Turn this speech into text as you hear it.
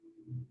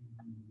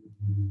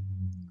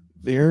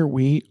There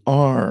we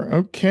are.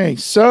 Okay,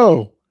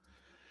 so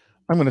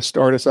I'm going to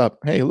start us up.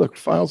 Hey, look,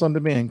 files on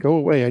demand. Go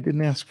away. I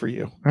didn't ask for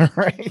you. All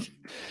right.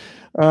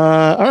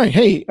 All right.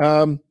 Hey,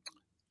 hello,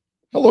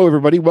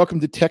 everybody. Welcome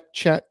to Tech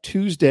Chat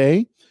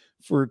Tuesday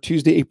for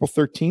Tuesday, April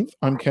 13th.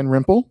 I'm Ken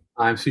Rimple.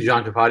 I'm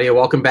Sujan Kapadia.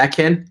 Welcome back,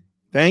 Ken.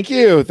 Thank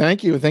you.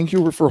 Thank you. Thank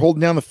you for holding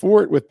down the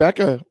fort with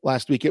Becca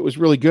last week. It was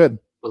really good.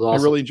 Was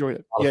awesome. I really enjoyed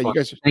it. Yeah, you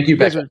guys. Thank you,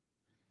 Becca.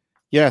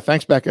 Yeah,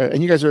 thanks, Becca.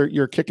 And you guys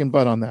you're kicking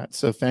butt on that.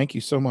 So thank you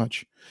so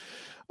much.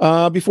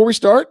 Before we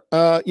start,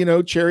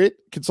 Chariot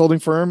Consulting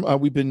Firm,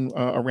 we've been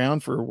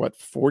around for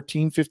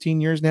 14,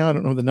 15 years now. I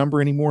don't know the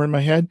number anymore in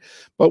my head,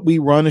 but we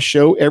run a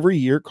show every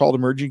year called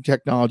Emerging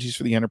Technologies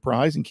for the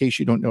Enterprise, in case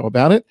you don't know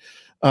about it.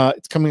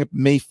 It's coming up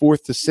May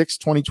 4th to 6th,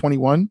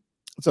 2021.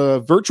 It's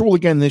virtual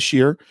again this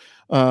year,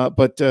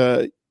 but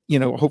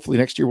hopefully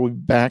next year we'll be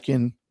back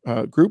in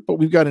group, but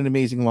we've got an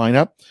amazing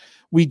lineup.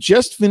 We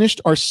just finished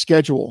our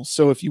schedule.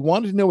 So if you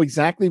wanted to know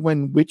exactly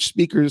which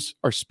speakers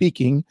are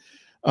speaking,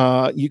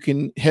 you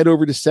can head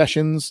over to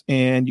sessions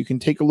and you can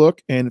take a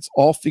look, and it's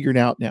all figured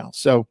out now.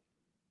 So,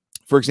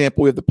 for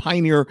example, we have the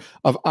pioneer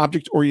of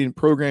object-oriented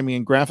programming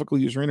and graphical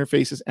user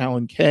interfaces,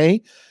 Alan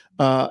Kay,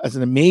 as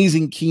an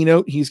amazing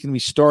keynote. He's going to be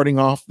starting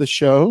off the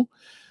show.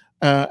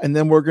 And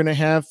then we're going to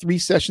have 3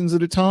 sessions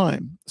at a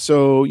time.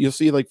 So you'll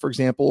see, like, for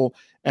example,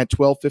 at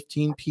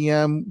 12:15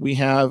 p.m., we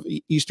have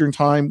Eastern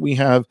time, we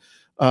have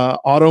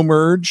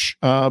AutoMerge,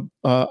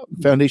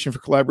 Foundation for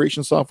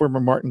Collaboration Software by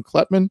Martin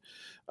Kleppman.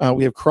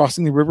 We have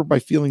Crossing the River by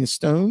Feeling the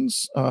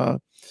Stones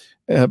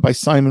by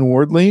Simon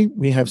Wardley.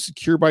 We have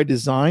Secure by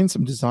Design,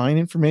 some design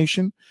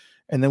information.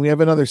 And then we have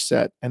another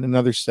set and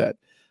another set.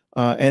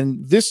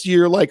 And this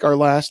year, like our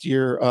last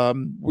year,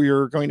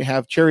 we're going to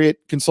have Chariot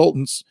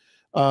consultants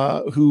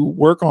who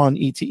work on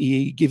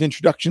ETE give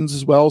introductions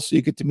as well. So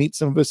you get to meet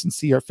some of us and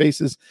see our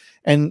faces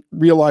and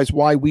realize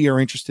why we are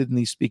interested in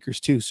these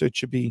speakers too. So it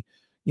should be,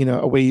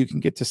 a way you can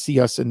get to see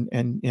us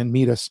and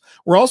meet us.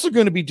 We're also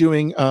going to be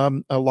doing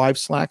a live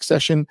Slack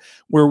session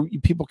where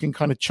people can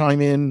kind of chime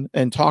in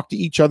and talk to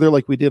each other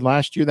like we did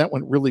last year. That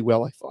went really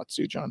well, I thought,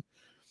 Sujan.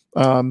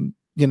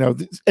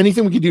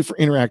 Anything we can do for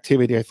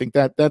interactivity, I think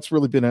that's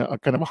really been a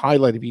kind of a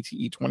highlight of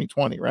ETE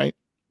 2020, right?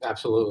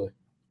 Absolutely.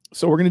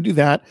 So we're going to do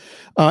that.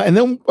 And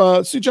then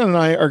Sujan and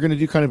I are going to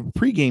do kind of a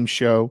pregame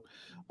show.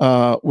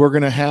 We're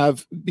going to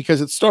have, because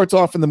it starts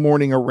off in the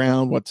morning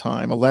around what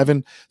time?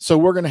 11. So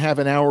we're going to have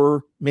an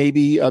hour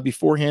maybe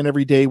beforehand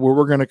every day where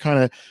we're going to kind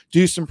of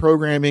do some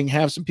programming,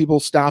 have some people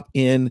stop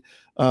in,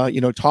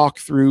 talk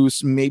through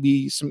some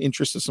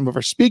interest of some of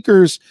our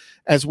speakers,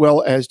 as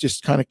well as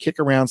just kind of kick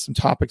around some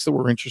topics that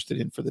we're interested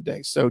in for the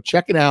day. So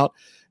check it out.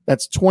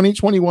 That's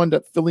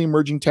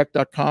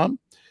 2021.phillyemergingtech.com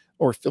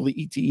or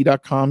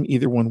phillyete.com.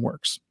 Either one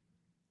works.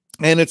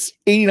 And it's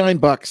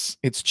 $89.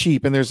 It's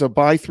cheap. And there's a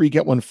buy 3,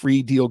 get 1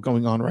 free deal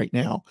going on right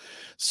now.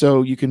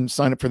 So you can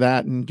sign up for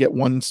that and get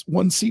one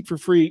seat for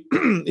free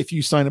if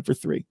you sign up for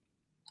 3.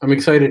 I'm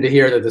excited to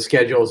hear that the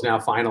schedule is now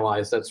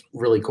finalized. That's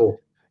really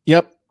cool.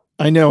 Yep.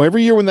 I know.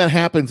 Every year when that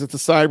happens, it's a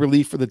sigh of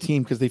relief for the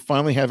team because they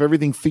finally have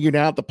everything figured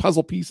out, the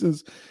puzzle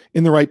pieces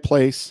in the right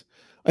place.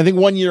 I think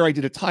one year I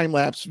did a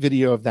time-lapse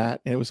video of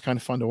that, and it was kind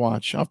of fun to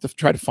watch. I'll have to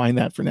try to find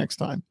that for next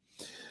time.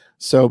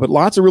 So, but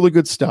lots of really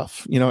good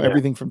stuff,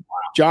 everything from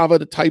Java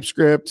to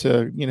TypeScript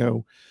to,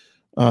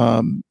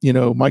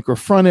 micro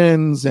front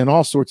ends and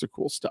all sorts of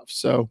cool stuff.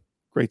 So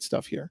great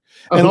stuff here.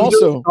 And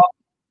also, go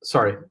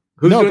ahead.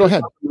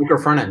 Micro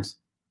front ends.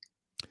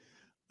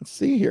 Let's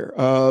see here.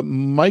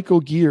 Michael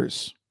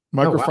Gears,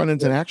 front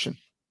ends in action.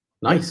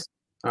 Nice.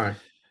 All right.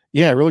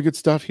 Yeah, really good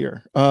stuff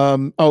here.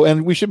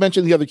 And we should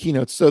mention the other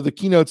keynotes. So the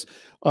keynotes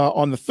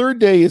on the third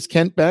day is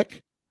Kent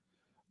Beck.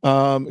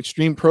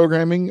 Extreme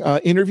programming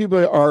interview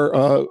by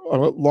our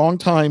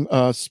longtime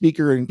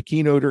speaker and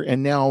keynoter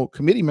and now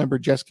committee member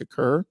Jessica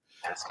Kerr.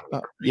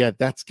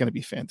 That's going to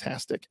be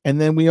fantastic. And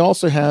then we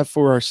also have,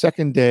 for our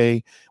second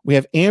day, we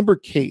have Amber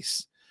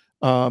Case,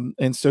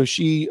 and so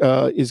she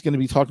is going to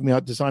be talking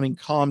about designing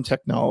comm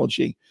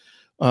technology.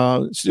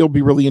 So it'll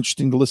be really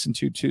interesting to listen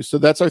to too. So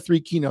that's our 3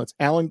 keynotes: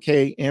 Alan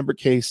Kay, Amber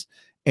Case,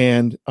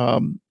 and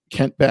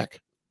Kent Beck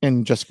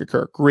and Jessica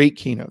Kerr. Great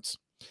keynotes.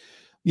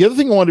 The other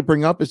thing I wanted to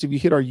bring up is if you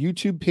hit our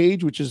YouTube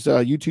page, which is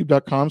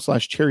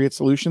youtube.com/Chariot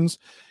Solutions,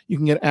 you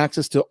can get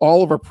access to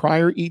all of our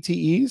prior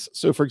ETEs.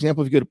 So, for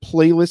example, if you go to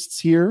playlists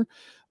here,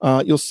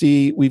 you'll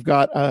see we've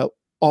got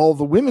all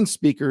the women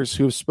speakers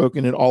who have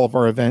spoken at all of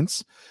our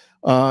events,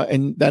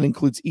 and that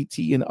includes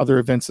ETE and other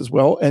events as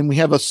well. And we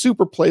have a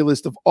super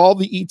playlist of all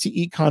the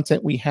ETE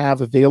content we have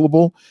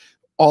available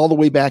all the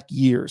way back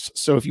years.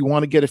 So if you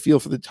want to get a feel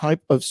for the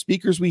type of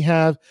speakers we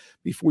have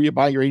before you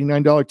buy your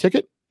 $89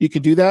 ticket, you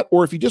could do that.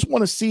 Or if you just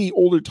want to see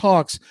older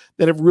talks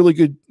that have really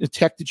good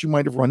tech that you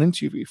might have run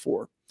into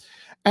before,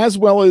 as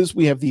well as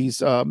we have these,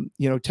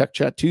 Tech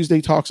Chat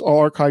Tuesday talks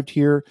all archived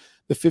here,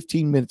 the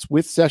 15 minutes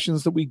with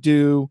sessions that we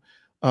do,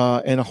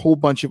 and a whole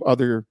bunch of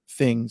other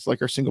things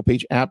like our single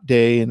page app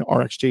day and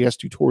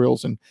RxJS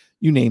tutorials, and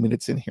you name it,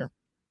 it's in here.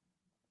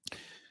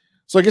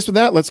 So I guess with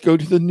that, let's go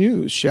to the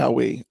news, shall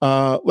we?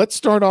 Let's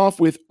start off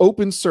with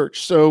OpenSearch.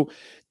 So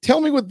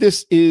tell me what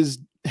this is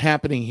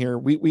happening here.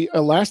 We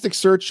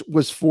Elasticsearch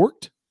was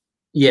forked.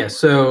 Yeah.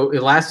 So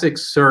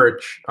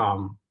Elasticsearch,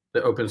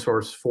 the open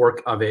source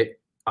fork of it,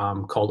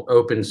 called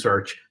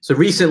OpenSearch. So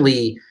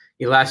recently,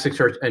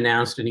 Elasticsearch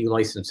announced a new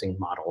licensing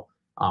model.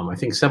 I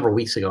think several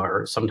weeks ago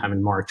or sometime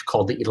in March,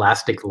 called the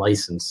Elastic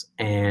License.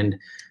 And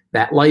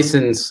that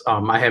license,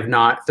 I have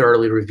not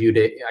thoroughly reviewed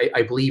it.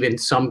 I believe in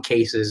some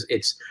cases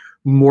it's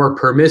more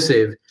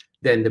permissive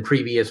than the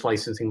previous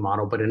licensing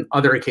model, but in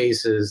other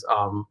cases,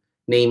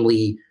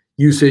 namely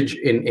usage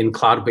in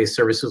cloud-based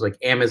services like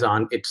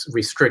Amazon, it's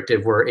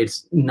restrictive, where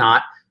it's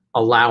not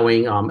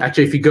allowing.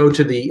 Actually, if you go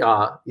to the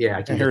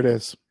Here it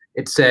is.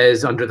 It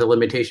says under the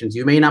limitations,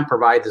 you may not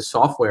provide the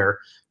software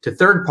to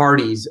third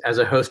parties as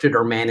a hosted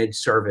or managed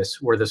service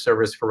where the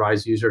service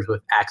provides users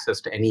with access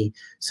to any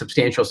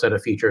substantial set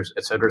of features,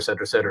 et cetera, et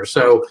cetera, et cetera.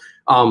 So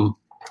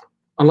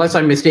unless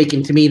I'm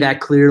mistaken, to me, that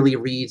clearly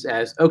reads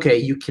as, okay,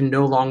 you can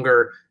no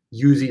longer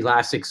use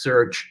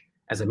Elasticsearch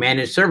as a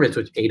managed service,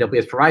 which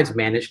AWS provides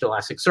managed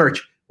Elasticsearch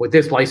with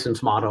this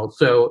license model.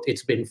 So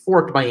it's been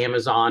forked by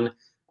Amazon,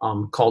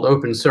 called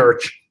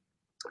OpenSearch,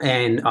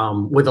 and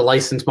with a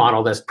license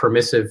model that's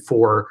permissive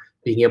for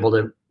being able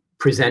to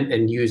present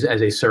and use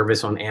as a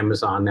service on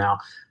Amazon. Now,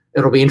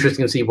 it'll be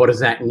interesting to see what does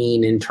that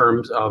mean in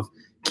terms of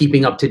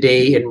keeping up to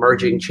date and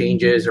merging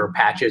changes or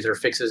patches or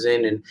fixes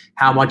in, and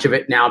how much of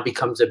it now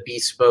becomes a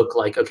bespoke,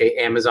 like, okay,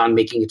 Amazon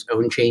making its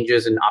own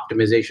changes and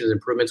optimizations,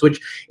 improvements, which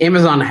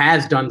Amazon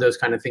has done those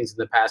kind of things in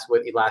the past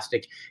with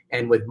Elastic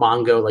and with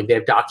Mongo. Like they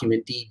have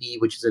Document DB,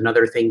 which is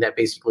another thing that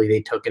basically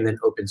they took and then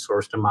open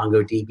sourced a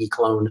MongoDB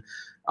clone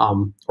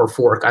or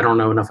fork. I don't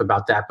know enough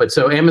about that, but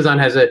so Amazon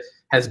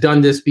has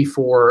done this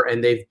before,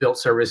 and they've built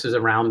services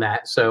around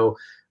that. So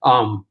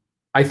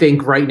I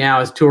think right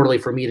now it's too early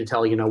for me to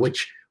tell,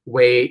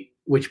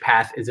 which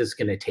path is this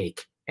going to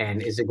take,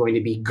 and is it going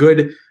to be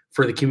good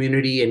for the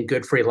community and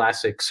good for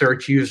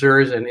Elasticsearch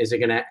users, and is it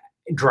going to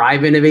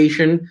drive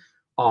innovation,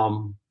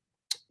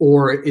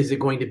 or is it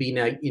going to be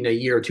in a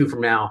year or two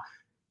from now,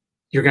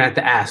 you're going to have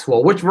to ask,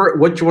 well, which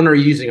one are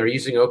you using? Are you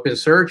using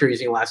OpenSearch or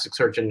using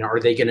Elasticsearch, and are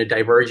they going to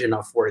diverge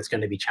enough where it's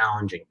going to be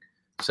challenging?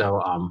 So,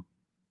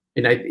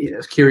 and I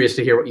was curious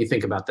to hear what you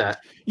think about that.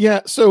 Yeah.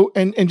 So,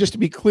 and just to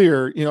be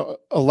clear,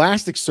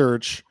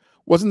 Elasticsearch,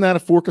 wasn't that a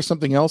fork of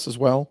something else as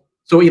well?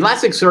 So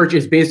Elasticsearch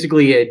is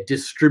basically a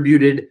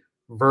distributed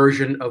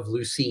version of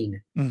Lucene.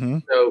 Mm-hmm.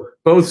 So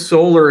both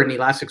Solr and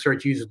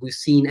Elasticsearch use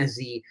Lucene as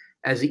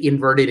the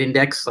inverted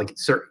index, like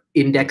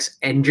index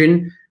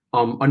engine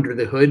under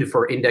the hood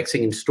for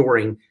indexing and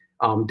storing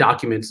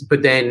documents.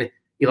 But then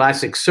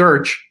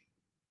Elasticsearch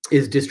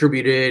is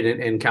distributed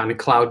and kind of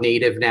cloud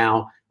native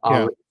now.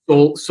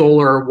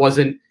 Solr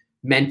wasn't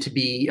meant to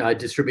be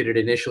distributed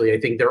initially. I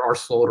think there are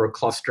Solr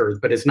clusters,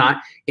 but it's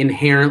not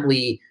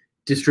inherently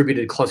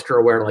distributed cluster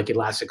aware like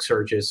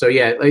Elasticsearch is. So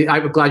yeah,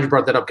 I'm glad you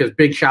brought that up, because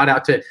big shout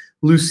out to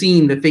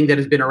Lucene, the thing that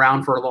has been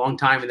around for a long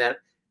time and that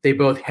they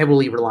both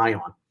heavily rely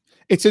on.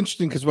 It's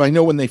interesting because I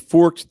know when they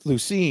forked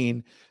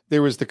Lucene,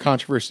 there was the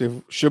controversy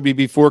of should we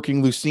be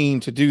forking Lucene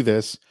to do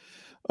this?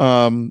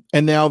 And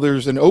now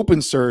there's an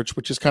OpenSearch,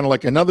 which is kind of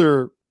like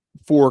another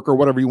fork or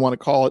whatever you want to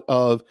call it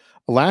of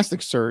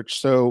Elasticsearch.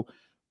 So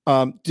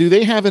do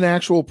they have an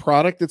actual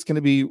product that's going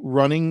to be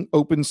running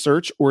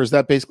OpenSearch, or is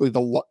that basically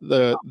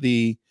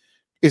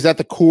is that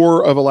the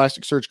core of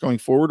Elasticsearch going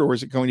forward, or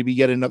is it going to be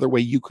yet another way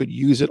you could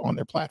use it on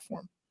their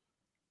platform?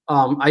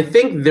 I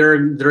think they're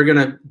going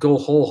to go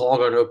whole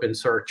hog on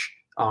OpenSearch.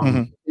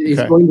 It's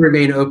Okay. going to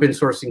remain open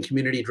source and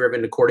community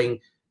driven, according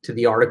to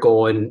the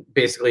article, and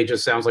basically it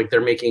just sounds like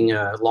they're making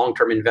a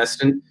long-term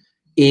investment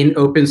in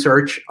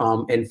OpenSearch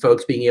and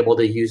folks being able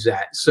to use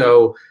that.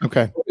 So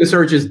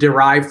OpenSearch is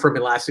derived from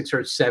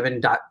Elasticsearch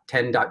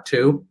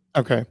 7.10.2.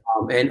 Okay.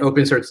 And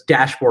OpenSearch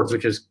dashboards,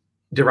 which is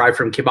derived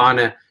from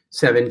Kibana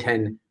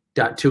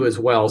 7.10.2 as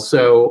well.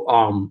 So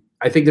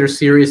I think they're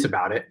serious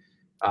about it.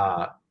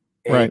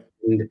 Right.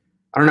 And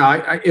I don't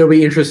know. It'll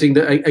be interesting.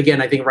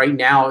 Again, I think right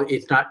now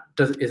it's not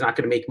going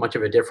to make much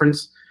of a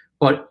difference.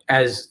 But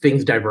as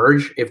things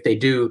diverge, if they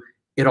do,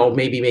 it'll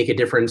maybe make a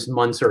difference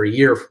months or a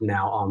year from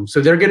now. So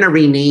they're going to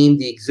rename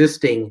the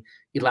existing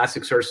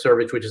Elasticsearch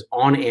service, which is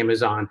on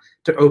Amazon,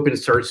 to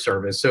OpenSearch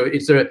service. So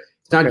it's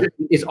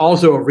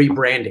also a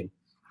rebranding.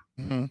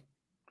 Mm-hmm.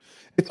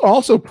 It's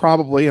also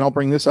probably, and I'll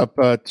bring this up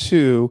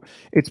too,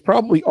 it's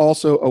probably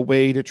also a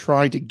way to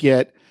try to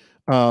get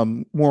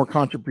more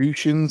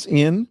contributions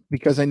in,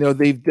 because I know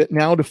they've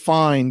now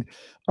defined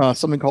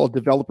something called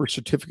Developer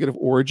Certificate of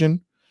Origin.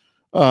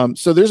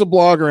 So there's a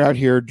blogger out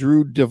here,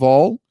 Drew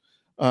Duvall,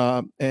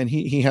 and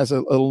he has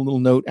a little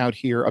note out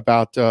here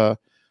about,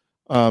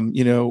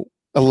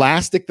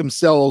 Elastic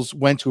themselves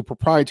went to a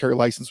proprietary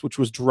license, which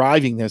was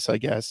driving this, I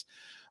guess.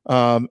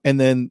 And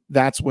then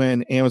that's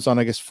when Amazon,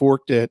 I guess,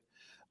 forked it.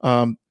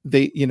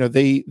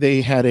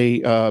 They had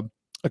a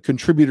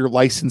contributor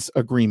license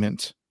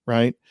agreement,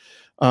 right?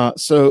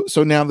 So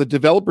now the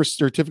Developer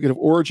Certificate of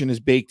Origin is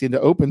baked into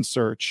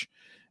OpenSearch,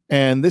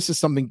 And this is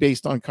something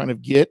based on kind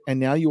of Git. And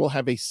now you will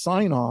have a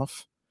sign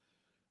off,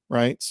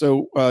 right?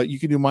 So you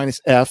can do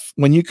 -F.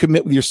 When you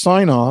commit with your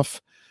sign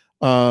off,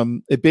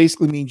 it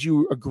basically means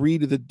you agree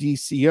to the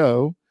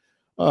DCO.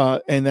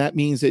 And that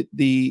means that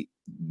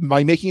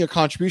by making a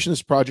contribution to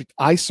this project,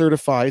 I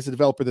certify as a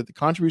developer that the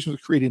contribution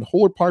was created in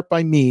whole or part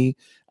by me,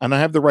 and I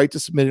have the right to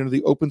submit it under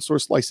the open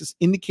source license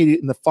indicated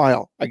in the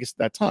file, I guess at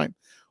that time.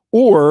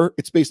 Or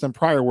it's based on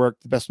prior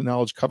work, the best of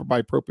knowledge, covered by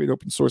appropriate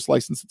open source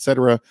license,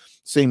 etc.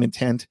 Same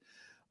intent.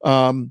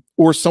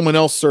 Or someone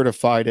else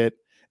certified it.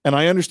 And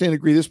I understand and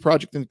agree this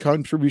project and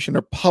contribution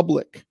are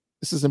public.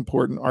 This is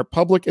important. Are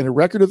public, and a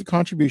record of the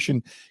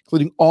contribution,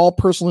 including all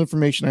personal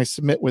information I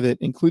submit with it,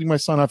 including my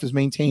sign-off, is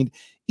maintained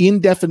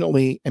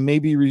indefinitely and may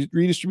be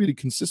redistributed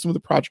consistent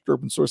with the project or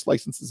open source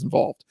licenses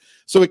involved.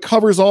 So it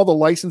covers all the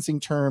licensing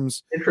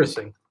terms.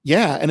 Interesting.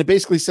 Yeah, and it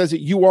basically says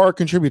that you are a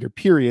contributor,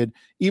 period.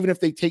 Even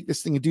if they take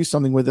this thing and do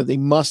something with it, they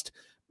must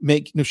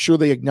make sure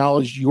they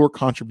acknowledge your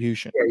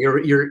contribution. Yeah,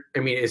 I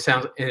mean, it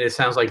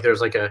sounds like there's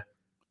like a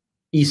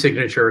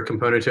e-signature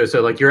component to it.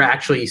 So like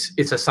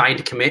it's a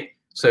signed commit.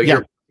 So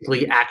you're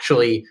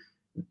actually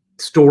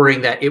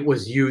storing that it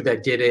was you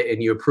that did it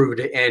and you approved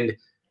it. And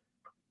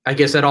I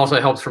guess that also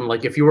helps from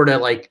like if you were to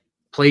like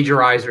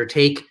plagiarize or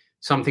take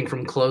something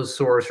from closed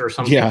source or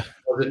something that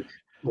wasn't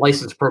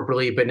licensed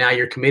appropriately, but now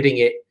you're committing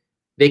it,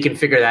 they can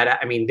figure that out.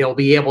 I mean, they'll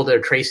be able to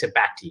trace it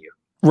back to you.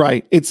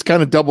 Right. It's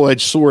kind of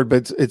double-edged sword,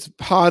 but it's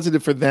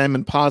positive for them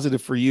and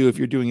positive for you if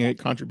you're doing a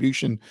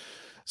contribution,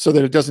 so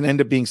that it doesn't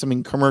end up being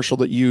something commercial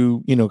that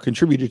you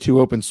contributed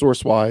to open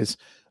source wise,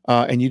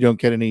 and you don't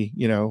get any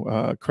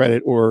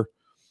credit, or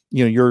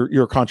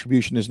your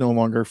contribution is no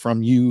longer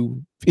from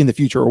you in the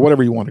future, or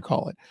whatever you want to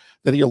call it,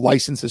 that your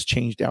license has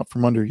changed out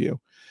from under you.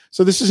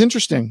 So this is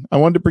interesting. I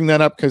wanted to bring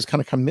that up because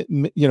kind of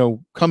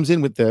comes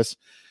in with this.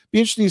 Be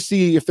interesting to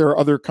see if there are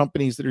other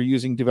companies that are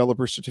using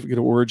developer certificate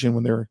of origin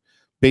when they're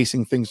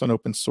basing things on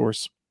open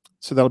source.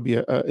 So that'll be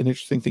an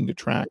interesting thing to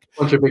track.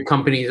 A bunch of big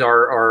companies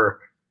are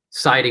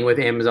siding with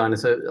Amazon.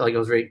 It's like it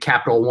was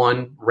Capital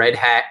One, Red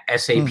Hat,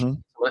 SAP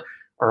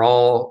are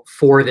all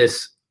for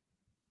this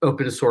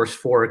open source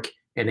fork,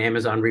 and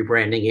Amazon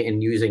rebranding it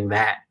and using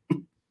that.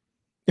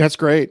 That's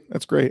great.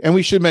 That's great. And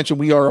we should mention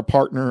we are a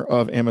partner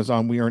of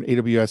Amazon. We are an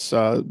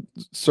AWS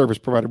service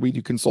provider. We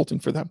do consulting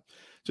for them,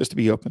 just to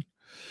be open.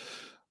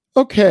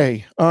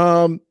 Okay.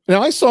 Now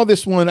I saw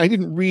this one. I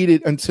didn't read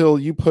it until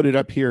you put it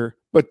up here,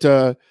 but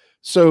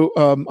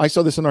so I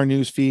saw this in our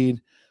news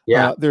feed.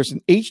 Yeah. There's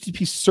an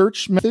HTTP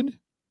search method.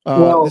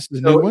 This is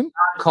a new one. It's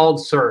not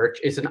called search.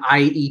 It's an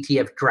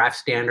IETF draft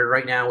standard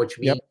right now, which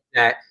means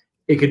that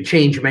it could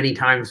change many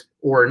times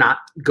or not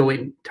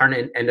end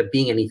up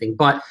being anything.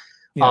 But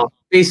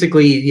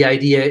basically, the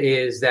idea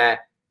is that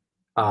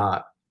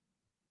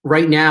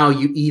right now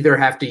you either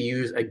have to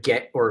use a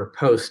GET or a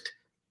POST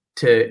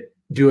to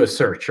do a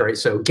search, right?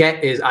 So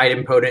GET is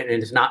idempotent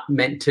and it's not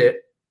meant to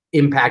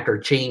impact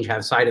or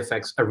have side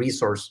effects a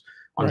resource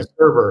on a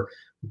server.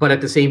 But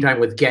at the same time,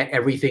 with GET,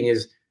 everything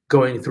is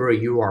going through a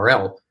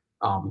URL,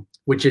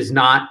 which is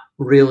not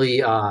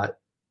really,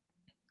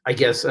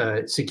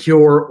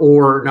 secure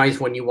or nice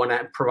when you want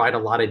to provide a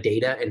lot of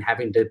data and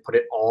having to put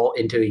it all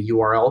into a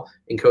URL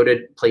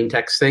encoded plain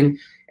text thing.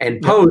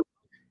 And POST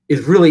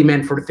is really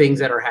meant for things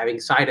that are having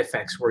side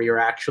effects where you're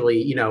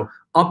actually,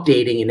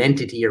 updating an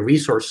entity or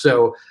resource.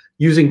 So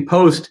using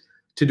POST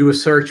to do a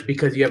search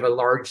because you have a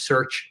large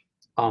search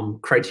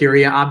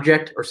criteria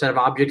object or set of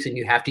objects, and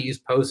you have to use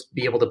POST to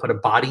be able to put a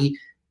body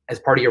as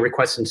part of your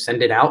request and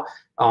send it out.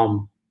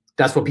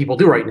 That's what people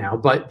do right now,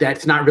 but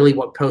that's not really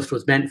what POST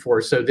was meant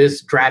for. So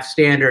this draft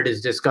standard is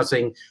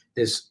discussing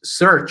this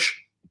search.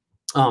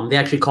 They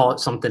actually call it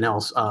something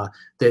else.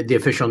 The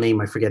official name,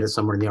 I forget it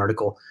somewhere in the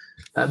article,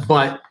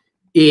 but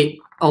it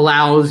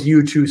allows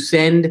you to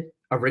send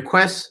a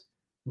request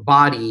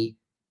body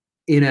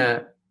in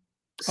a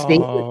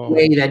stateless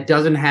way that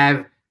doesn't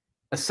have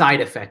a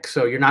side effect.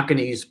 So you're not going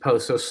to use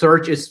POST. So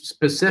search is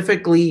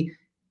specifically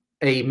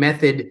a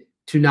method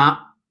to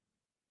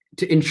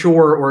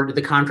ensure, or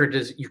the contract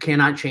is, you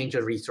cannot change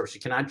a resource.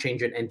 You cannot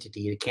change an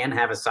entity. It can't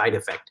have a side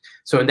effect.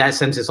 So in that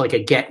sense, it's like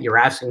a GET. You're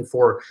asking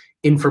for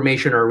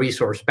information or a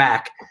resource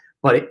back,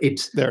 but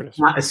it's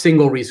not a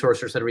single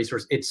resource or set of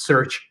resource. It's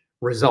search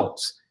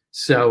results.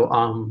 So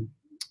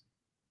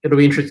it'll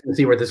be interesting to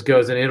see where this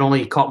goes. And it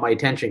only caught my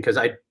attention because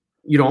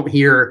you don't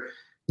hear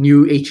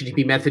new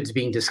HTTP methods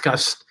being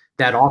discussed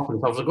that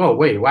often. So I was like, oh,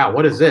 wait, wow,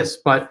 what is this?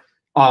 But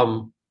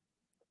I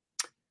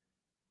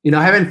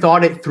haven't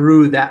thought it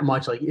through that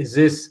much. Like, is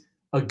this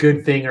a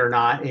good thing or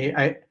not?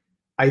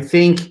 I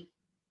think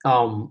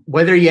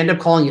whether you end up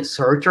calling it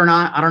search or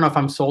not, I don't know if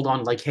I'm sold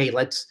on like, hey,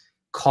 let's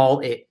call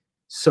it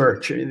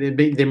search.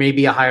 There may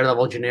be a higher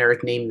level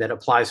generic name that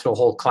applies to a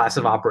whole class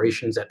of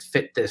operations that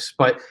fit this,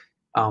 but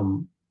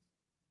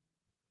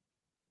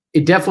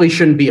it definitely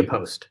shouldn't be a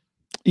POST.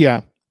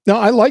 Yeah. No,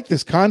 I like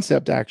this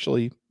concept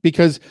actually,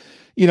 because,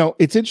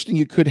 it's interesting.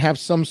 You could have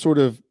some sort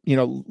of,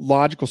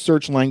 logical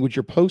search language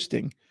you're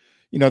posting.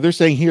 they're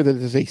saying here that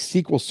there's a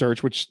SQL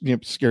search, which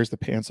scares the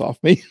pants off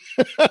me.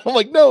 I'm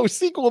like, no,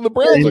 SQL in the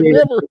browser,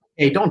 never.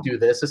 Hey, don't do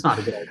this. It's not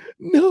a good idea.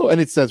 No,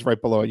 and it says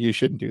right below it, you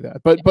shouldn't do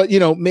that. But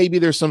maybe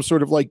there's some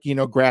sort of like,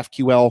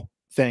 GraphQL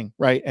thing,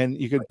 right? And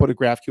you could put a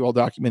GraphQL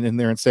document in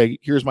there and say,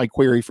 here's my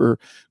query for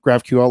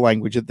GraphQL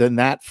language. And then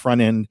that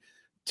front end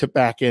to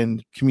back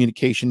end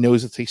communication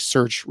knows it's a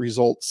search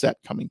result set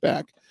coming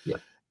back. Yeah.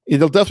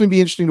 It'll definitely be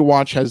interesting to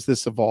watch as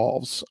this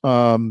evolves.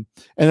 And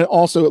it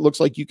looks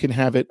like you can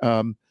have it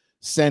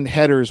send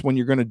headers when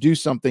you're going to do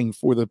something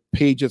for the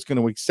page that's going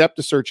to accept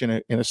a search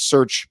in a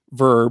search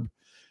verb,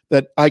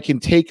 that I can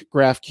take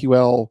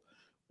GraphQL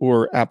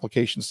or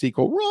application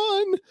SQL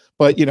run,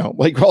 but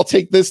like I'll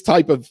take this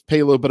type of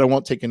payload, but I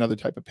won't take another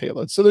type of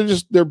payload. So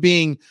they're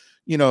being,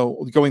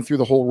 going through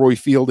the whole Roy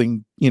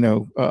Fielding,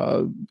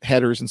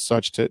 headers and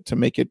such to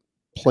make it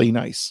play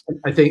nice.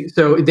 I think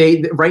so.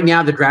 Right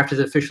now the draft is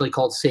officially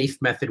called safe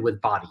method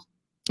with body.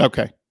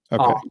 Okay.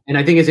 And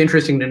I think it's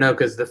interesting to know,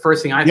 because the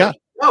first thing I thought,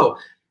 oh,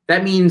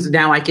 that means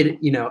now I could,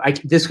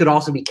 this could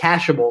also be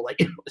cacheable,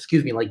 like,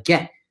 excuse me, like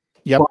get.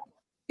 Yep. But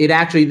it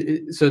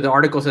actually, so the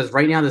article says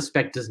right now the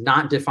spec does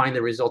not define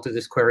the result of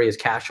this query as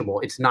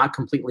cacheable. It's not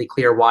completely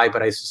clear why,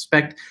 but I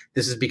suspect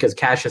this is because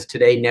caches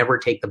today never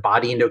take the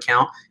body into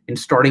account, and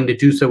starting to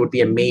do so would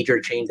be a major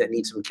change that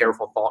needs some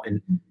careful thought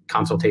and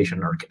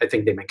consultation, or I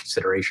think they make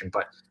consideration.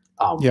 But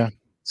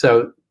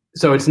so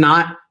it's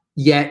not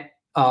yet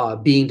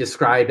being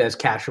described as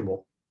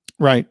cacheable.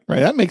 Right.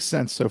 That makes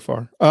sense so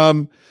far.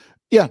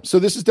 So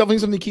this is definitely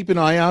something to keep an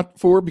eye out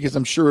for, because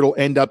I'm sure it'll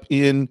end up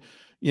in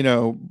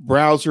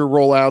browser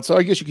rollout. So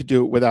I guess you could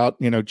do it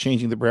without,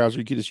 changing the browser.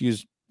 You could just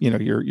use,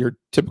 your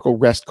typical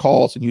REST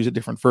calls and use a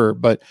different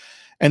verb.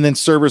 And then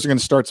servers are going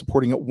to start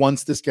supporting it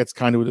once this gets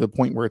kind of to the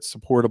point where it's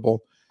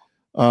supportable.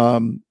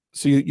 So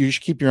you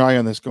should keep your eye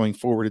on this going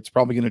forward. It's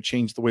probably going to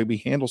change the way we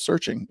handle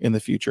searching in the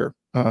future,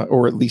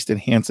 or at least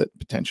enhance it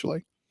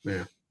potentially.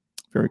 Yeah.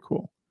 Very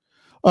cool.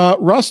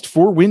 Rust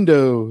for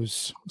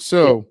Windows.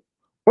 So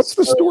what's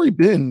the story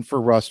been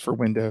for Rust for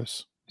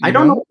Windows? I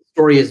don't know what the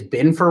story has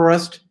been for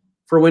Rust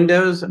for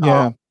Windows.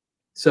 Yeah.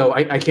 So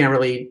I can't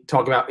really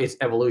talk about its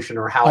evolution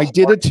or how I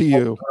did it to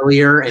you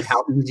earlier and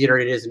how easier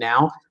it is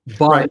now.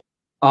 But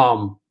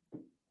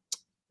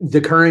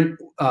the current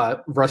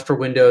Rust for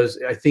Windows,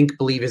 I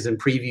believe is in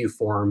preview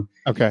form.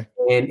 Okay.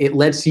 And it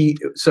lets you,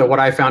 so what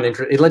I found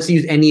interesting, it lets you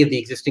use any of the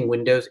existing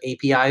Windows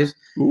APIs.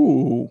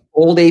 Ooh.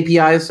 Old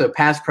APIs, so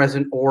past,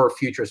 present, or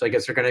future. So I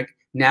guess they're going to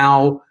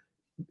now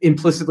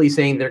implicitly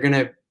saying they're going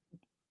to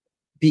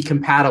be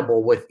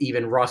compatible with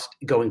even Rust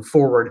going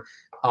forward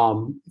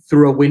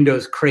through a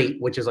Windows crate,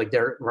 which is like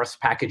their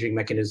Rust packaging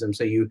mechanism.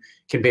 So you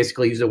can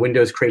basically use a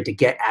Windows crate to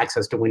get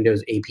access to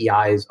Windows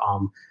APIs,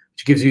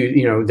 which gives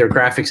you, their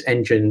graphics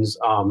engines,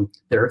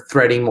 their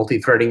threading,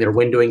 multi-threading, their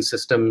windowing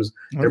systems,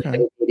 their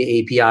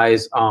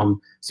APIs.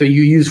 So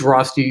you use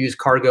Rust, you use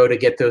Cargo to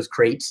get those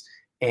crates.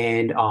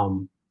 And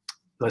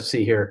let's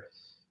see here.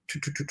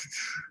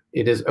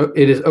 It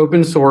is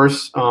open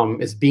source.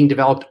 It's being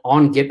developed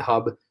on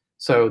GitHub.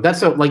 So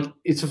that's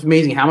it's just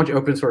amazing how much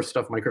open source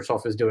stuff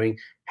Microsoft is doing,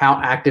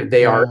 how active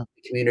they are in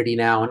the community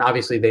now. And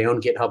obviously they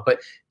own GitHub,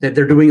 but that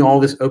they're doing all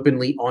this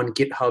openly on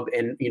GitHub.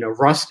 And,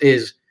 Rust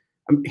is,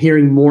 I'm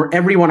hearing more,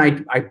 everyone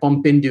I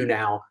bump into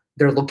now,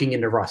 they're looking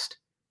into Rust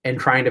and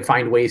trying to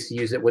find ways to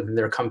use it within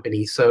their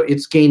company. So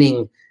it's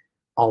gaining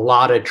a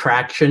lot of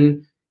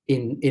traction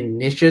in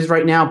niches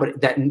right now, but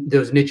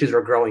those niches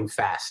are growing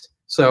fast.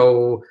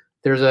 So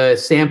there's a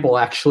sample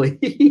actually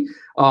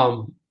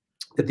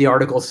that the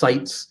article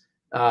cites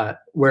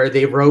where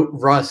they wrote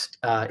Rust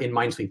in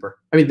Minesweeper.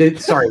 I mean,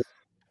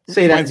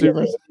 say that.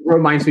 Minesweeper.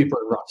 Wrote Minesweeper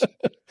in Rust.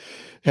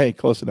 Hey,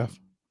 close enough.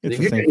 It's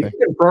the same thing. If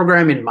you can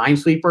program in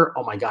Minesweeper,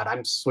 oh my God,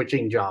 I'm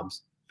switching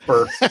jobs.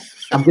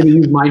 I'm going to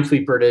use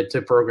Minesweeper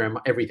to program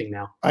everything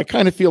now. I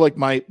kind of feel like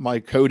my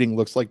coding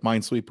looks like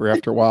Minesweeper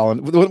after a while,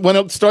 and when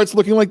it starts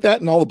looking like that,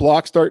 and all the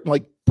blocks start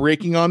like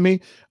breaking on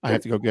me, I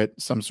have to go get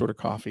some sort of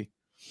coffee.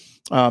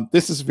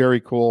 This is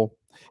very cool.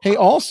 Hey,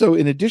 also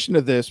in addition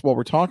to this, while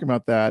we're talking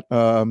about that,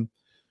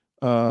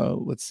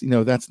 let's see.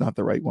 No, that's not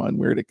the right one.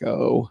 Where'd it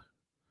go?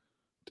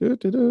 No,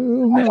 it's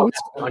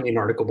an Onion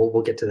article.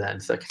 We'll get to that in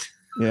a second.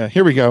 Yeah,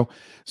 here we go.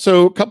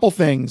 So a couple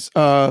things.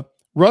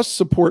 Rust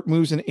support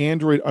moves in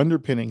Android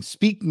underpinning.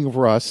 Speaking of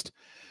Rust,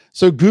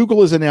 so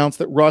Google has announced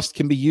that Rust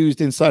can be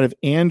used inside of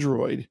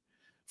Android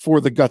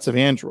for the guts of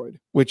Android,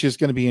 which is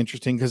going to be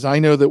interesting because I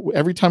know that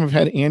every time I've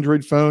had an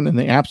Android phone and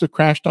the apps have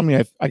crashed on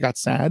me, I got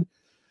sad.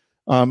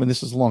 And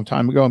this is a long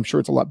time ago. I'm sure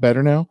it's a lot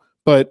better now.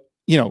 But,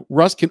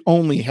 Rust can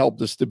only help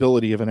the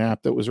stability of an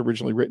app that was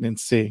originally written in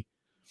C,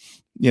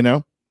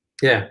 Yeah.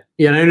 Yeah.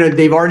 And I know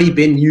they've already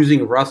been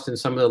using Rust in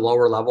some of the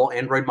lower level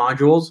Android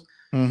modules.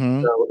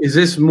 Mm-hmm. So is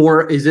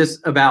this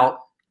about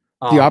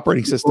the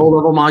operating system, low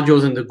level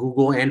modules and the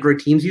Google Android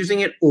teams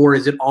using it? Or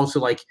is it also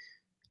like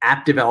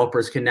app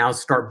developers can now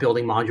start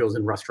building modules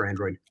in Rust for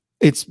Android?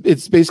 It's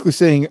basically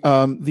saying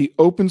the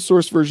open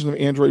source version of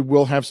Android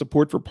will have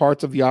support for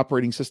parts of the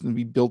operating system to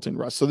be built in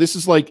Rust. So this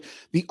is like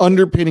the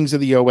underpinnings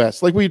of the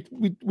OS. Like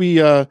we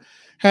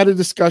had a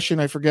discussion.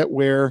 I forget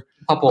where.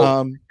 A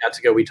couple minutes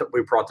ago, we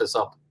brought this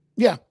up.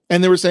 Yeah,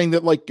 and they were saying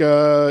that like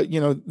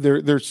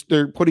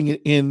they're putting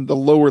it in the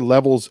lower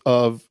levels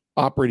of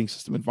operating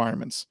system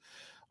environments.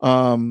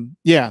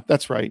 Yeah,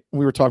 that's right.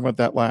 We were talking about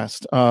that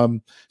last.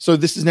 So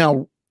this is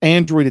now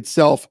Android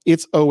itself.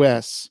 Its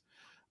OS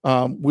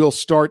will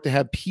start to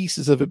have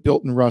pieces of it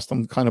built in Rust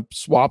and kind of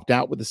swapped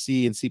out with the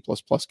C and C++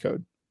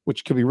 code,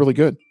 which could be really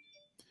good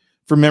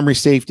for memory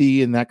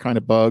safety and that kind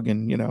of bug.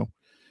 And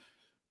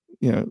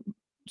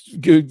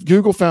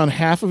Google found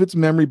half of its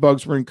memory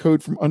bugs were in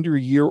code from under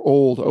a year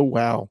old. Oh,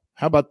 wow.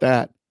 How about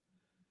that?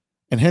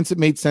 And hence it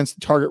made sense to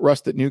target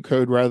Rust at new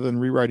code rather than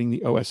rewriting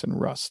the OS in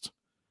Rust.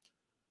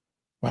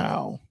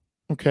 Wow.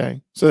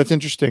 Okay. So that's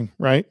interesting,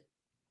 right?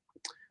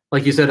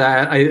 Like you said,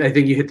 I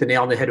think you hit the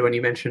nail on the head when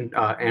you mentioned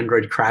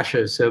Android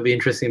crashes. So it'll be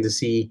interesting to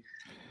see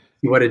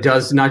what it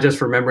does, not just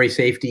for memory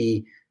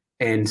safety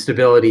and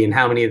stability, and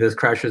how many of those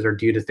crashes are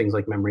due to things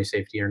like memory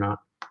safety or not.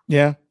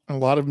 Yeah. A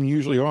lot of them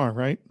usually are,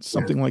 right?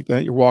 Something like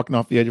that. You're walking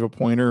off the edge of a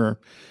pointer or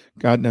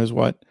God knows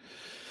what.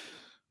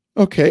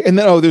 Okay. And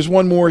then, there's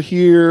one more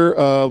here.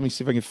 Let me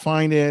see if I can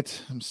find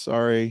it. I'm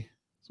sorry.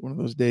 It's one of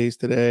those days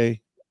today.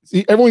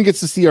 See, everyone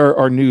gets to see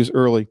our news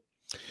early.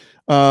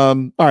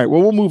 All right.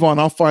 Well, we'll move on.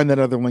 I'll find that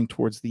other link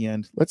towards the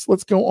end.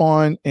 Let's go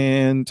on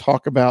and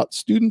talk about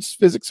students'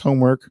 physics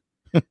homework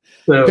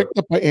picked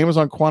up by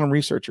Amazon quantum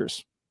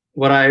researchers.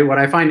 What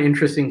I find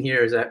interesting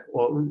here is that,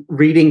 well,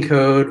 reading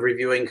code,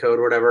 reviewing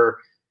code, whatever,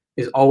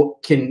 is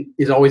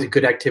always a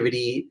good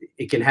activity.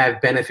 It can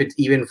have benefits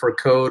even for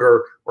code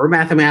or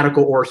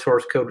mathematical or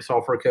source code,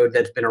 software code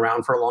that's been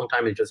around for a long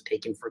time and just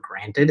taken for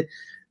granted.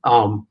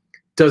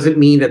 Doesn't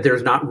mean that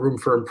there's not room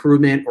for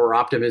improvement or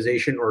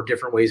optimization or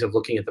different ways of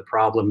looking at the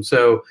problem.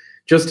 So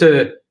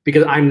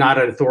because I'm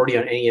not an authority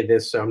on any of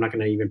this, so I'm not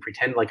going to even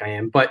pretend like I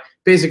am, but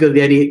basically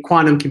the idea,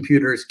 quantum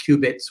computers,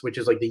 qubits, which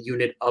is like the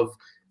unit of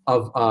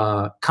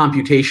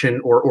computation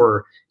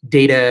or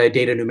data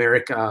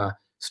numeric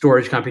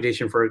storage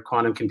computation for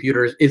quantum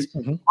computers is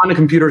quantum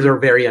computers are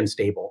very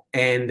unstable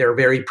and they're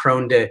very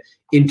prone to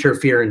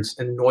interference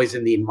and noise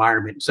in the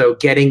environment. So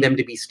getting them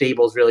to be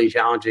stable is really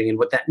challenging. And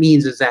what that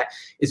means is that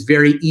it's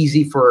very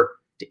easy to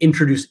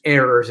introduce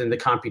errors in the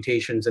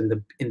computations and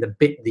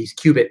these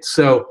qubits.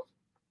 So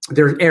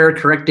there's error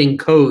correcting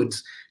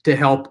codes to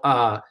help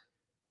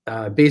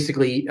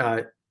basically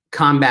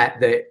combat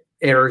the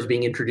errors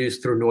being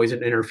introduced through noise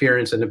and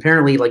interference. And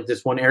apparently, like,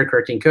 this one error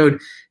correcting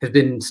code has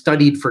been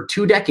studied for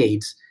 2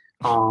 decades.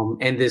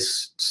 And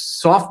this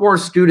sophomore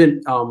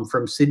student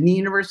from Sydney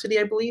University,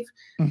 I believe,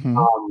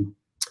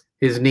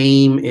 his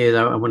name is,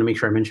 I want to make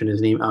sure I mention his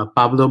name,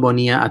 Pablo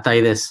Bonilla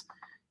Ataides.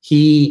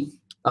 He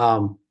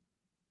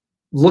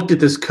looked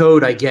at this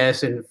code, I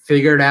guess, and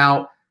figured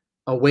out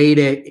a way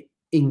to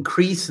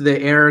increase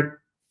the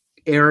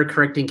error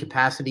correcting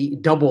capacity,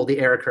 double the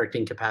error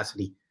correcting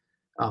capacity.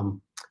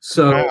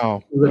 So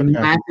wow.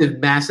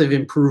 massive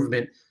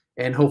improvement,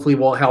 and hopefully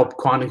will help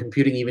quantum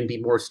computing even be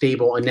more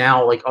stable. And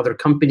now, like, other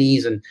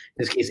companies, and in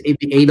this case, the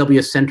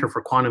AWS Center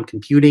for Quantum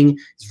Computing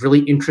is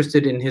really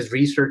interested in his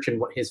research and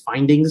what his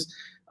findings.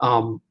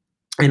 And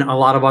a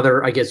lot of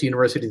other, I guess,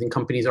 universities and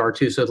companies are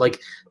too. So, like,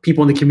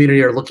 people in the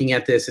community are looking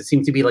at this. It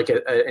seems to be like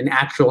an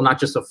actual, not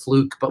just a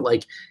fluke, but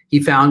like he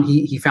found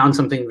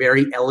something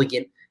very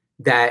elegant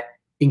that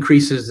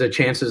increases the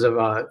chances of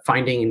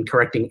finding and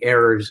correcting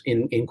errors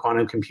in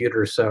quantum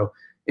computers. So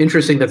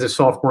interesting that the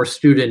sophomore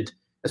student,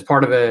 as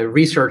part of a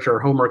research or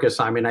homework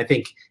assignment, I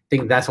think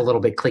that's a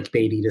little bit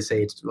clickbaity to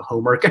say it's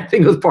homework. I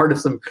think it was part of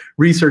some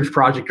research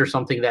project or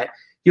something that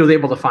he was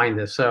able to find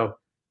this. So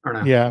I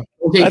don't know. Yeah,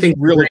 that's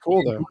really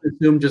cool though.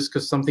 Assume just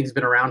because something's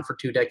been around for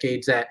 2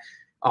 decades that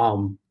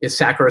is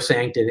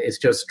sacrosanct and it's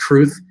just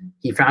truth.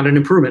 He found an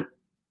improvement.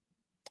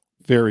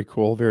 Very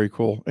cool. Very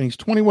cool. And he's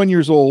 21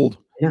 years old.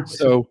 Yeah.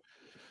 So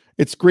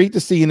it's great to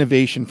see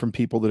innovation from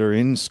people that are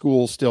in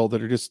school still,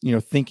 that are just,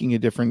 thinking of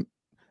different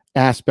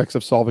aspects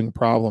of solving a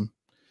problem.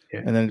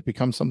 Yeah. And then it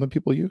becomes something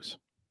people use.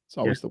 It's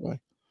always the way.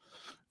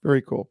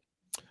 Very cool.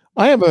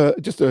 I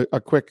have just a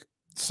quick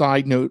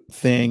side note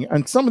thing.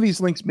 And some of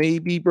these links may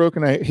be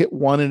broken. I hit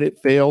one and it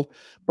failed.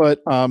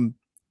 But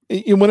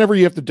whenever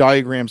you have to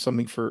diagram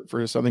something for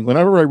something,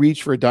 whenever I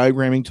reach for a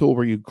diagramming tool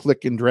where you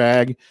click and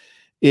drag,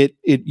 it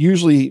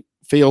usually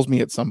fails me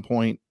at some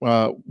point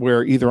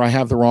where either I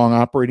have the wrong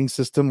operating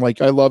system.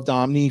 Like, I loved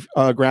Omni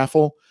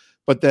Graphel,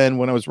 but then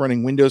when I was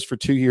running Windows for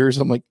 2 years,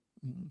 I'm like,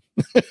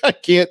 I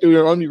can't do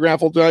an Omni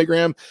Graphel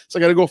diagram. So I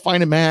got to go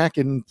find a Mac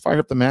and fire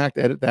up the Mac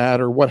to edit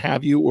that or what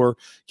have you, or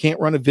can't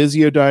run a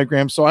Visio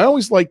diagram. So I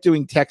always like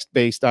doing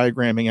text-based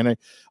diagramming. And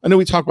I know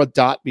we talked about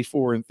dot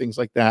before and things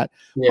like that,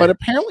 but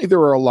apparently there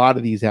are a lot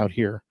of these out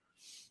here.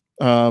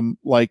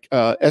 Like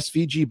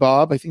SVG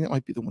Bob, I think that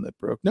might be the one that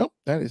broke. No,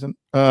 that isn't.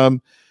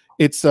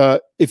 It's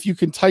if you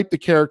can type the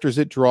characters,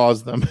 it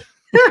draws them.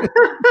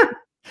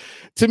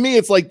 To me,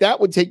 it's like that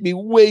would take me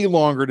way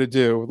longer to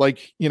do.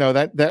 Like,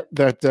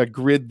 that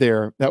grid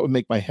there, that would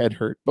make my head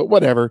hurt. But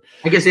whatever.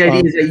 I guess the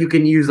idea is that you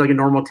can use like a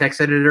normal text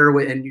editor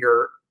and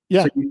your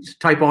Yeah. So you just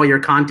type all your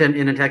content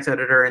in a text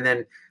editor, and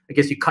then I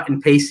guess you cut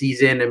and paste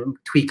these in and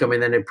tweak them,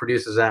 and then it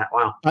produces that.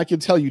 Wow. I can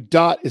tell you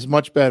dot is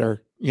much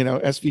better.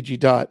 SVG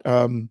dot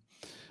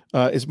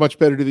is much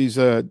better to these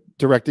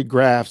directed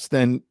graphs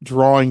than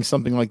drawing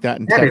something like that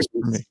in text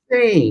for me.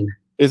 Insane.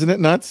 Isn't it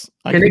nuts?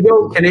 Is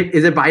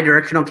it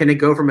bidirectional? Can it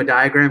go from a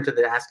diagram to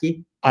the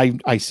ASCII?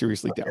 I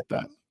seriously doubt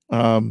that.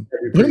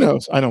 Who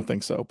knows? I don't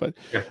think so, but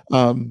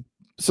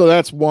so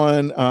that's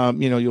one.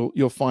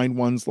 You'll find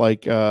ones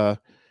like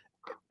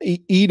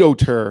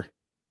Edoter.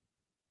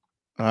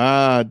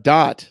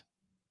 Dot.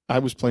 I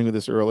was playing with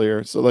this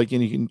earlier. So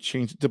you can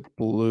change it to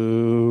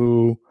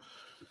blue.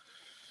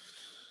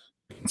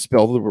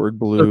 Spell the word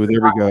blue.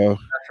 There we go.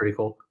 That's pretty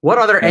cool. What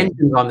other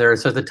engines on there?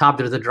 So at the top,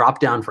 there's a drop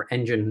down for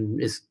engine.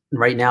 Is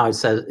right now it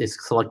says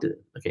it's selected.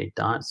 Okay,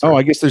 dot. Oh,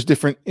 I guess there's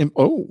different.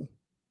 Ooh,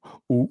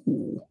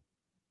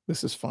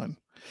 this is fun.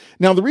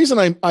 Now, the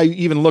reason I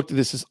even looked at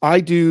this is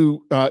I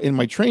do in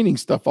my training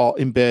stuff, I'll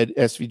embed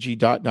SVG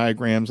dot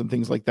diagrams and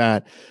things like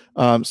that.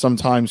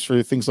 Sometimes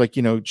for things like,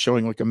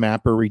 showing like a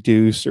map or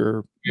reduce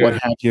or what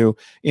have you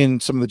in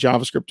some of the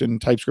JavaScript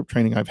and TypeScript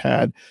training I've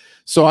had.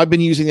 So I've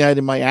been using that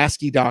in my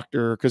ASCII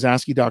Doctor because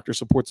ASCII Doctor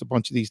supports a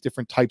bunch of these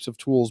different types of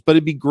tools. But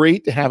it'd be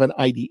great to have an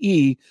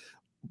IDE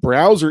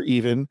browser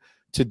even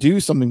to do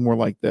something more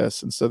like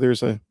this. And so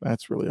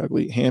that's really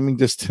ugly. Hamming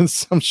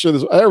distance. I'm sure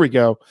there we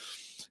go.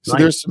 So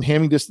there's some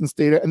Hamming distance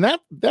data, and that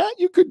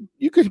you could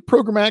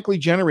programmatically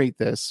generate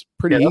this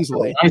pretty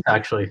easily. Really nice,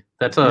 actually.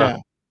 That's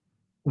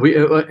we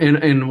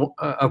in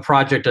a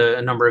project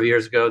a number of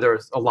years ago. There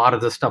was a lot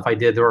of the stuff I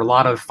did. There were a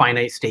lot of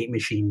finite state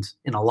machines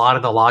in a lot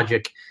of the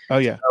logic. Oh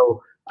yeah.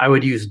 So I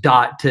would use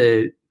dot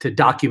to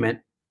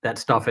document that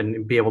stuff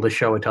and be able to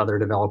show it to other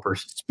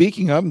developers.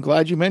 Speaking of, I'm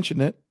glad you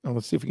mentioned it.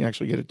 Let's see if we can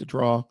actually get it to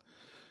draw.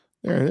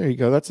 There you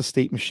go. That's a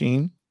state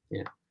machine.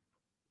 Yeah.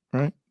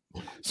 Right.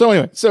 So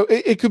anyway,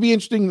 it could be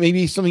interesting.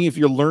 Maybe something if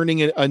you're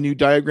learning a new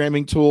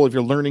diagramming tool, if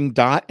you're learning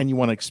dot and you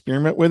want to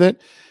experiment with it,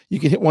 you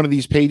can hit one of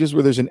these pages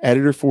where there's an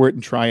editor for it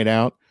and try it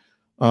out.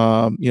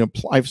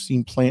 I've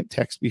seen plant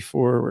text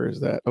before. Where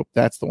is that? Oh,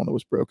 that's the one that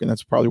was broken.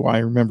 That's probably why I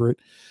remember it.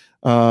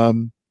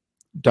 .uml.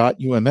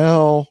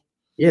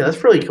 Yeah,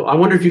 that's really cool. I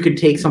wonder if you could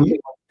take something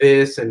like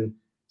this and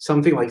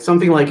something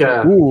like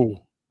a. Ooh.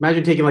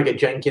 Imagine taking like a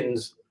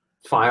Jenkins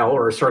file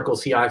or a Circle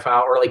CI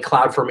file or like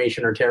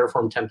CloudFormation or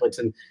Terraform templates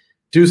and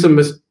do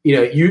some,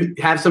 you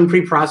have some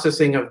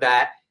pre-processing of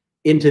that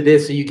into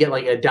this, so you get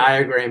like a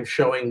diagram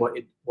showing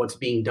what's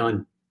being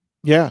done.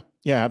 Yeah,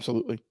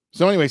 absolutely.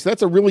 So anyways,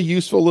 that's a really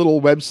useful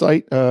little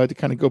website to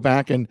kind of go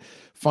back and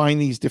find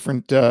these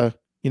different,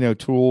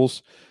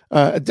 tools.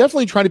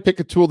 Definitely try to pick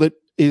a tool that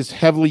is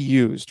heavily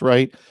used,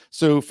 right?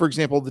 So for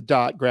example, the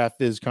dot graph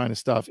viz kind of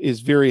stuff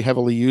is very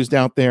heavily used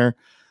out there.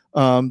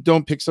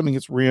 Don't pick something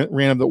that's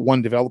random that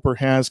one developer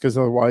has, because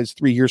otherwise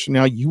 3 years from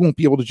now, you won't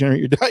be able to generate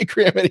your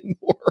diagram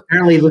anymore.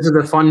 Apparently this is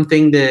a fun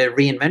thing to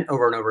reinvent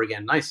over and over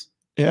again. Nice.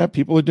 Yeah,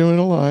 people are doing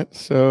a lot.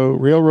 So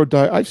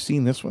I've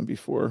seen this one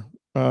before.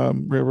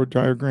 Railroad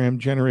diagram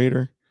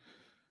generator.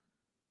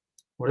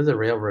 What is a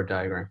railroad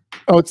diagram?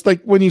 Oh, it's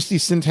like when you see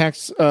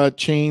syntax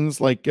chains,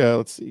 like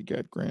let's see,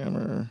 get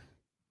grammar.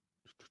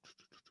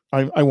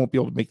 I won't be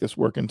able to make this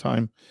work in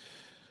time.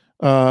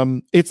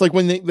 It's like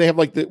when they have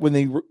like when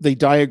they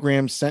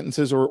diagram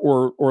sentences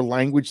or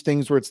language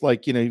things where it's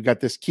like, you've got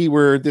this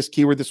keyword,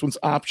 this one's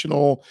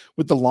optional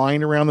with the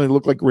line around them. They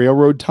look like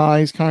railroad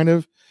ties kind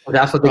of. Oh,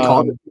 that's what they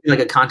call it, like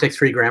a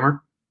context-free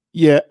grammar.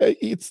 Yeah,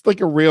 it's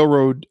like a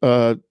railroad.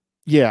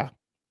 Yeah,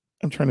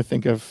 I'm trying to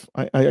think of.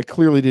 I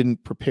clearly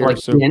didn't prepare like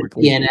so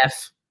quickly.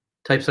 BNF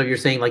type. So you're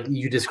saying like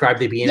you described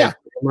the BNF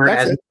grammar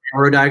as it. a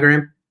railroad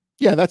diagram.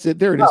 Yeah, that's it.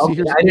 There it is. Oh,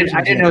 See, okay.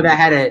 I didn't know that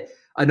had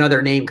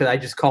another name, because I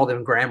just called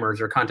them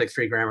grammars or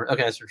context-free grammar.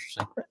 Okay, that's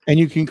interesting. And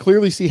you can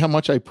clearly see how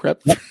much I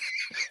prepped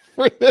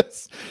for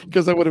this,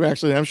 because I would have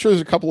actually. I'm sure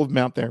there's a couple of them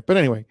out there, but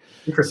anyway.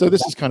 So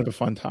this is kind of a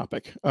fun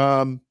topic.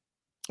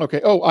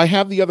 Okay. Oh, I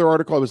have the other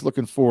article I was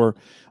looking for.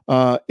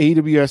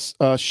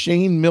 AWS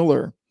Shane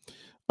Miller.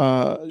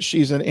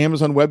 She's an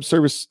Amazon Web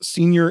Service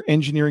Senior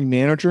Engineering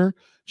Manager.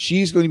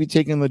 She's going to be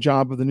taking the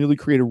job of the newly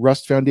created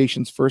Rust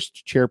Foundation's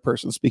first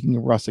chairperson. Speaking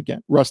of Rust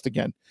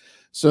again.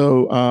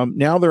 So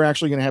now they're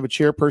actually going to have a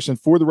chairperson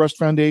for the Rust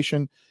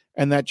Foundation,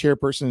 and that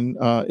chairperson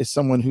is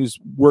someone who's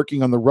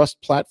working on the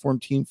Rust platform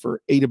team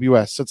for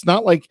AWS. So it's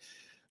not like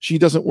she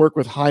doesn't work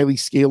with highly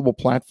scalable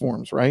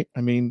platforms, right?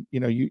 I mean,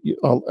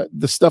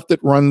 the stuff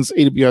that runs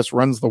AWS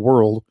runs the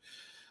world.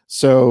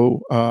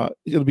 So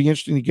it'll be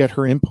interesting to get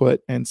her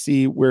input and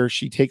see where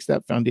she takes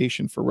that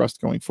foundation for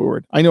Rust going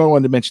forward. I know I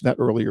wanted to mention that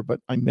earlier,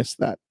 but I missed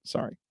that.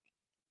 Sorry.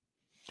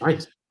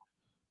 Nice.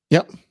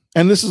 Yep.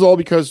 And this is all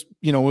because,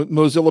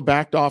 Mozilla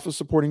backed off of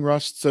supporting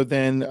Rust. So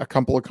then a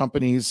couple of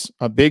companies,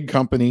 big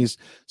companies,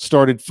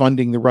 started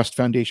funding the Rust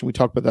Foundation. We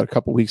talked about that a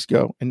couple of weeks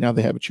ago, and now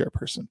they have a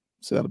chairperson.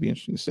 So that'll be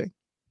interesting to see.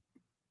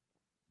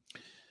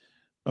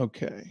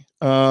 Okay.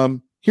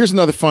 Here's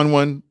another fun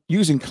one.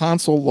 using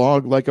console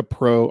log like a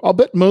pro. I'll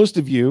bet most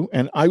of you,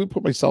 and I would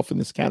put myself in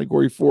this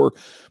category for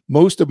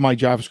most of my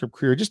JavaScript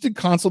career, just did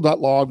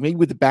console.log, maybe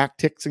with the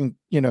backticks and,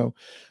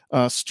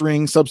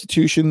 string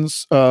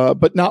substitutions,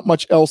 but not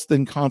much else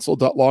than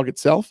console.log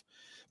itself.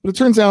 But it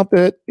turns out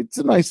that it's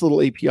a nice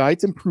little API.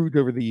 It's improved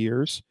over the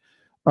years.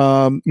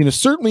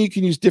 Certainly you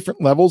can use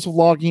different levels of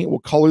logging. It will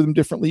color them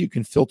differently. You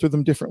can filter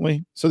them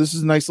differently. So this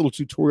is a nice little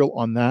tutorial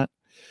on that.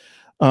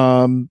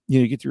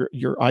 You get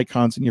your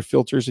icons and your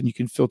filters, and you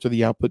can filter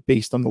the output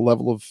based on the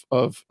level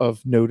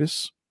of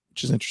notice,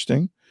 which is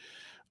interesting.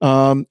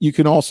 You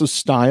can also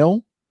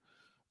style.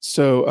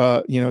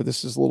 So,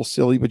 this is a little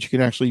silly, but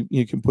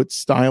you can put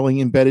styling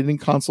embedded in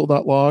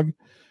console.log,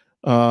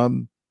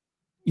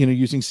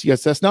 using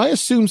CSS. Now, I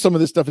assume some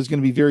of this stuff is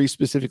going to be very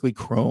specifically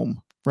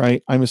Chrome,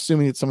 right? I'm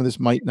assuming that some of this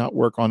might not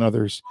work on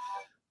others,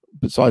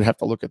 but so I'd have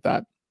to look at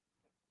that.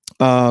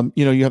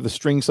 You have the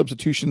string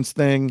substitutions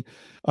thing.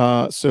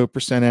 So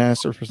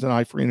 %s or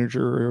 %i for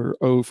integer or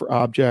o for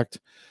object.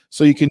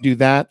 So you can do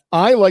that.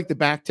 I like the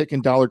backtick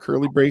and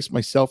 $curly brace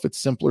myself. It's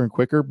simpler and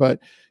quicker, but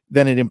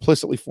then it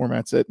implicitly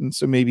formats it. And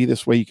so maybe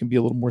this way you can be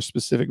a little more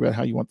specific about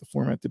how you want the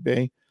format to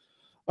be.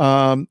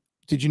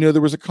 Did you know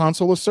there was a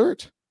console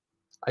assert?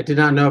 I did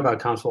not know about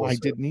console assert. I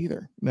didn't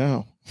either.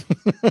 No.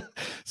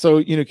 So,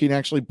 you can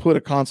actually put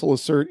a console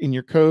assert in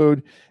your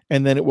code,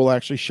 and then it will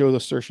actually show the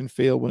assertion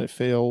fail when it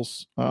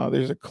fails.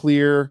 There's a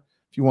clear,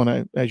 if you want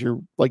to, as you're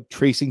like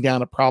tracing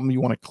down a problem, you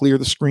want to clear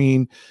the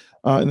screen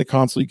in the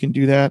console, you can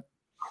do that.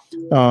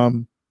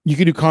 You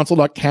can do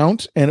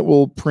console.count, and it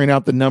will print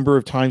out the number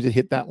of times it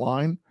hit that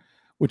line,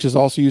 which is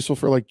also useful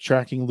for like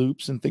tracking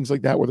loops and things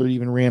like that, whether it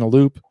even ran a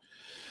loop.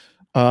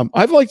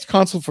 I've liked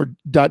console for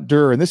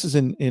 .dir, and this is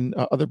in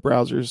other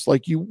browsers.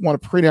 Like you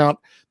want to print out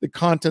the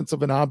contents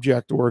of an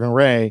object or an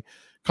array.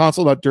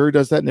 Console.dir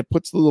does that, and it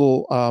puts the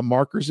little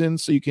markers in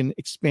so you can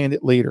expand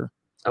it later.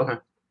 Okay.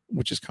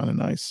 Which is kind of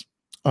nice.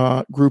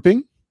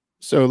 Grouping.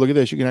 So look at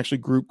this. You can actually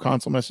group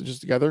console messages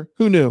together.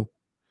 Who knew?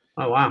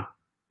 Oh, wow.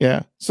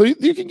 Yeah. So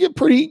you can get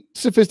pretty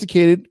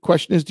sophisticated.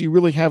 Question is, do you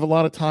really have a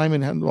lot of time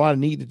and have a lot of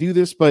need to do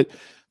this? But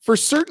for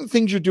certain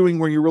things you're doing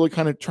where you're really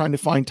kind of trying to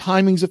find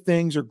timings of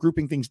things or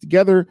grouping things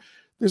together,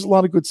 there's a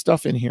lot of good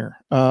stuff in here.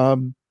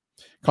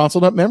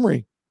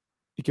 Console.memory.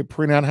 You can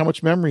print out how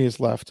much memory is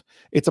left.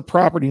 It's a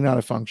property, not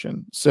a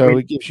function. So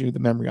it gives you the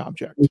memory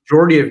object. The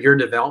majority of your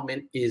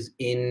development is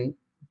in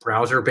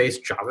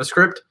browser-based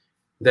JavaScript,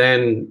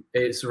 then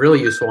it's really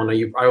useful.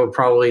 And I would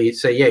probably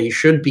say, yeah, you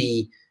should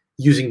be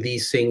using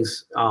these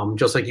things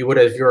just like you would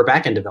if you're a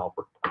backend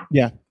developer.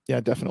 Yeah,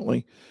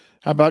 definitely.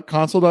 How about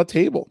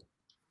console.table?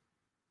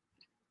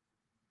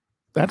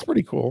 That's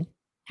pretty cool,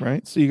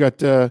 right? So you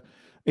got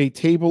a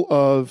table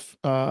of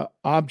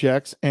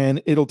objects,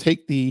 and it'll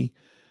take the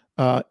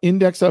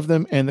index of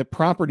them and the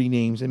property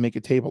names and make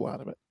a table out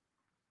of it.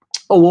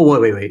 Oh,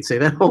 wait. Say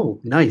that. Oh,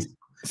 nice.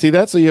 See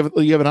that? So you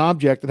have an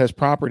object that has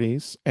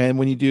properties, and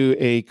when you do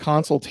a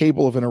console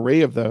table of an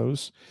array of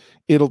those,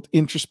 it'll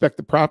introspect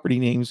the property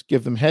names,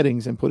 give them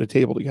headings, and put a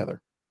table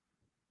together.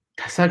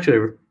 That's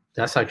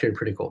actually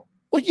pretty cool.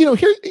 Well,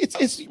 here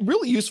it's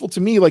really useful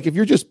to me. Like if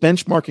you're just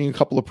benchmarking a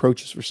couple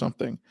approaches for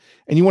something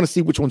and you want to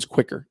see which one's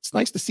quicker, it's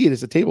nice to see it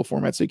as a table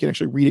format so you can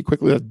actually read it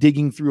quickly without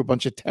digging through a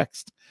bunch of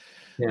text.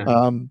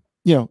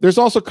 Yeah. There's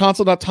also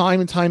console.time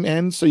and time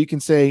end. So you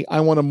can say, I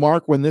want to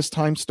mark when this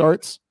time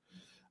starts.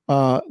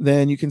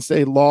 Then you can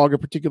say log a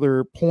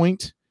particular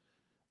point.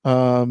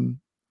 Time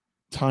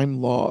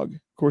log.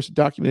 Of course,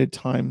 documented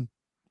time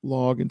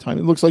log and time.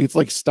 It looks like it's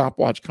like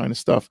stopwatch kind of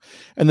stuff.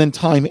 And then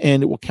time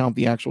end, it will count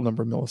the actual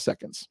number of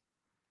milliseconds.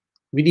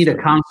 We need a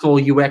console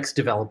UX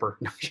developer.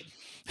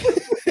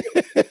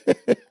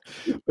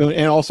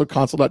 And also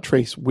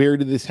console.trace. Where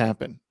did this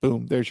happen?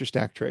 Boom. There's your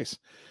stack trace.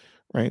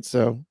 Right.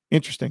 So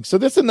interesting. So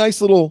that's a nice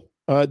little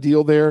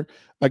deal there.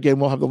 Again,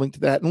 we'll have the link to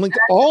that and link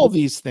to all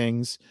these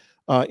things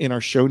in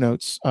our show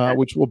notes,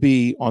 which will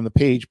be on the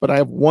page. But I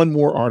have one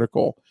more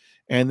article,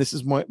 and this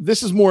is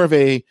more of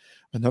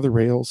another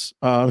Rails.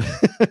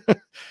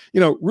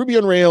 Ruby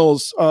on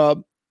Rails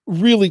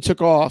really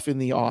took off in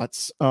the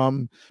aughts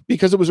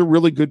because it was a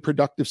really good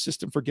productive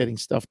system for getting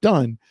stuff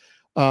done.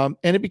 And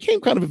it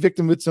became kind of a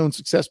victim of its own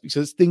success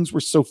because things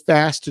were so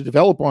fast to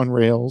develop on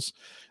Rails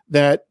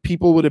that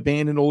people would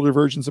abandon older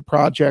versions of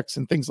projects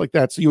and things like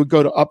that. So you would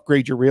go to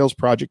upgrade your Rails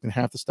project and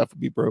half the stuff would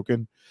be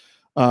broken.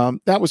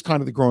 That was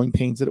kind of the growing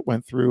pains that it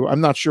went through.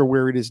 I'm not sure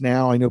where it is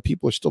now. I know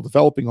people are still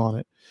developing on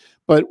it,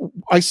 but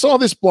I saw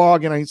this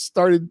blog and I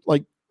started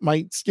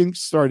my skin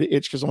started to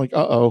itch because I'm like,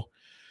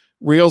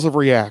 Rails of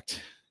React.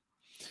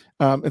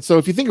 And so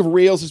if you think of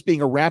Rails as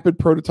being a rapid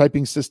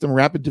prototyping system,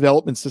 rapid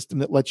development system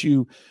that lets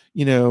you,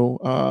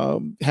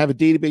 have a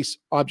database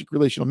object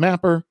relational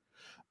mapper,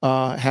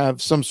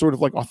 have some sort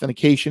of like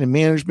authentication and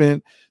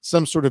management,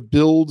 some sort of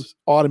build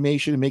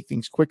automation to make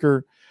things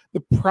quicker.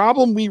 The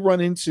problem we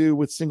run into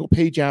with single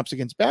page apps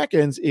against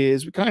backends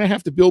is we kind of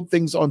have to build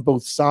things on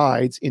both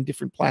sides in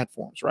different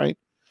platforms, right?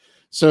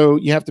 So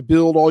you have to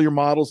build all your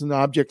models and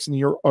objects and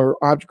your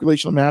object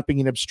relational mapping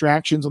and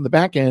abstractions on the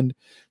back end,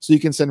 so you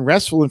can send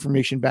RESTful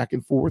information back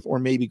and forth, or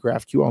maybe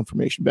GraphQL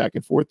information back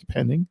and forth,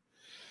 depending.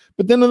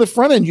 But then on the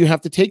front end, you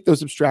have to take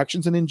those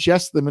abstractions and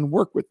ingest them and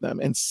work with them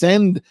and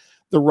send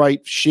the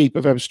right shape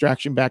of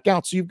abstraction back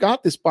out. So you've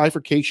got this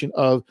bifurcation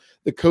of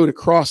the code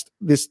across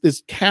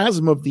this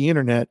chasm of the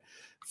internet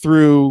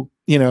through,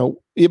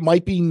 it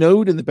might be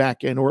Node in the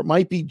back end, or it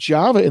might be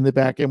Java in the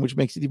back end, which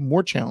makes it even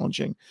more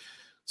challenging.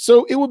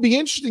 So it would be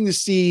interesting to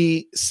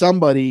see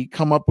somebody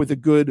come up with a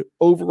good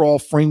overall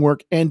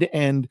framework end to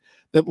end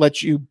that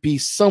lets you be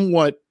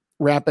somewhat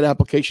rapid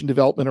application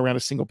development around a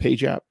single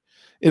page app.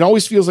 It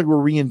always feels like we're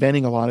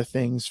reinventing a lot of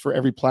things for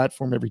every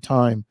platform every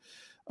time,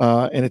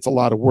 and it's a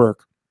lot of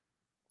work.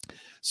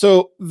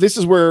 So this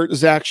is where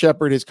Zach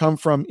Shepard has come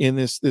from in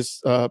this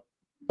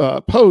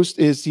post.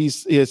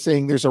 He's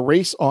saying there's a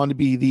race on to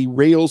be the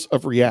Rails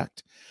of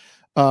React.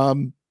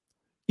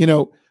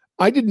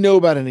 I didn't know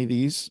about any of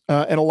these,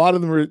 and a lot of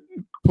them were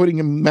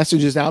putting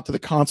messages out to the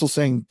console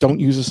saying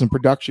don't use this in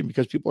production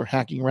because people are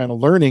hacking around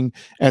and learning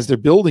as they're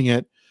building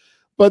it.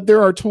 But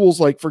there are tools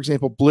like, for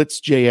example,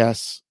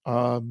 Blitz.js.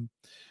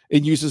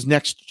 It uses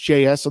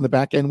Next.js on the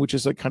back end, which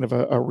is a kind of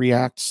a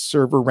React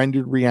server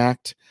rendered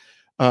React,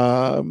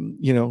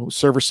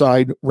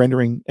 server-side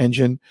rendering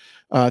engine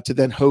to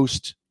then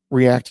host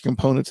React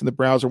components in the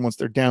browser once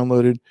they're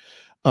downloaded.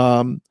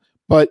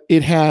 But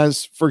it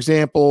has, for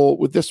example,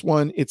 with this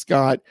one, it's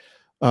got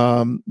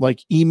like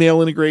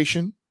email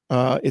integration.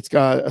 It's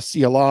got a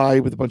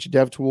CLI with a bunch of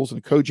dev tools and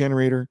a code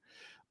generator.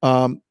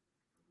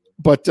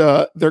 But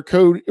their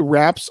code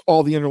wraps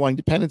all the underlying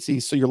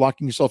dependencies, so you're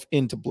locking yourself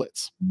into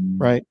Blitz,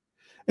 right?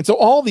 And so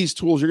all these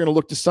tools, you're going to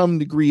look to some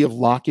degree of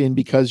lock-in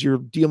because you're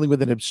dealing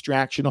with an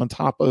abstraction on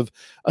top of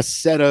a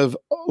set of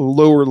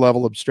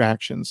lower-level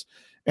abstractions.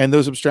 And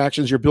those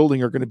abstractions you're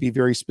building are going to be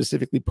very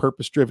specifically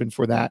purpose-driven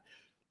for that,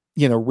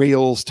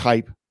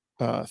 Rails-type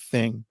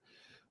thing.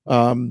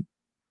 And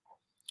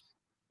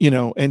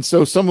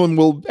so some of them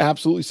will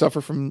absolutely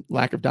suffer from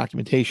lack of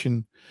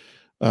documentation.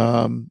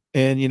 And,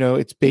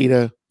 it's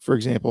beta, for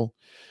example.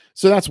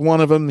 So that's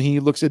one of them.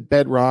 He looks at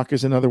Bedrock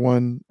as another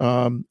one.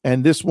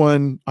 And this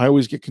one, I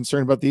always get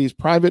concerned about these.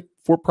 Private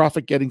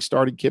for-profit Getting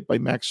Started Kit by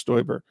Max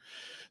Stoiber.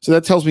 So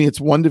that tells me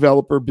it's one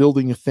developer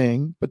building a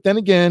thing. But then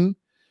again,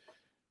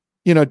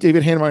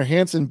 David Heinemeier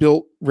Hansson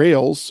built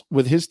Rails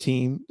with his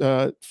team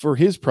for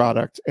his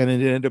product, and it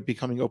ended up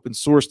becoming open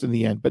sourced in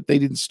the end. But they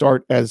didn't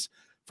start as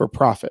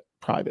for-profit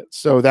private.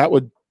 So that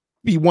would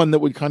be one that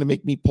would kind of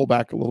make me pull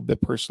back a little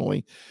bit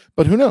personally.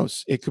 But who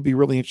knows? It could be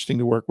really interesting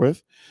to work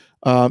with.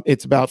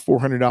 It's about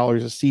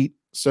 $400 a seat.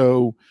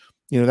 So,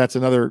 that's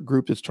another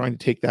group that's trying to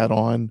take that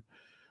on.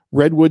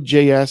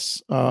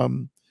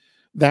 Redwood.js,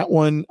 that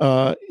one,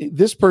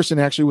 this person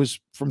actually was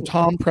from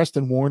Tom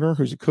Preston Warner,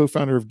 who's a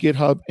co-founder of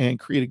GitHub and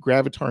created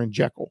Gravatar and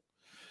Jekyll.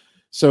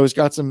 So he's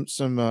got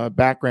some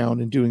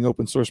background in doing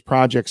open source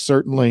projects,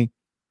 certainly.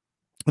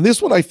 And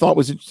this one I thought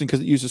was interesting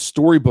because it uses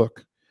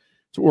Storybook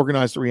to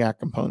organize the React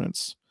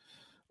components.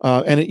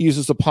 And it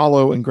uses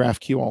Apollo and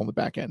GraphQL on the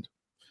back end.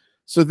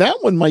 So that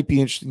one might be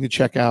interesting to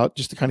check out,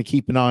 just to kind of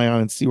keep an eye on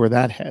and see where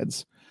that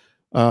heads.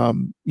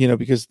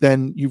 Because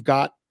then you've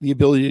got the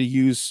ability to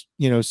use,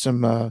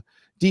 some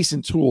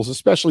decent tools,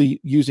 especially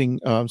using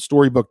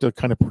Storybook to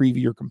kind of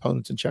preview your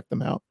components and check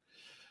them out.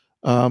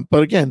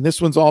 But again, this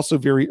one's also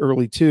very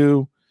early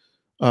too.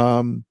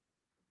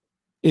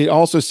 It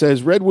also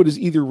says Redwood is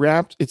either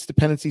wrapped its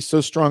dependencies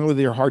so strongly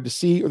they are hard to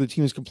see, or the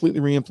team has completely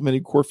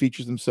re-implemented core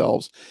features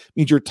themselves. It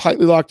means you're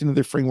tightly locked into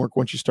their framework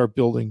once you start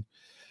building.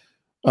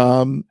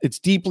 It's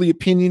deeply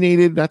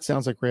opinionated. That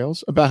sounds like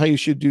Rails, about how you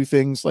should do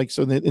things. Like,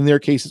 so in their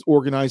case, it's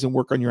organize and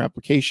work on your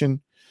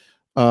application.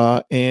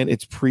 And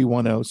it's pre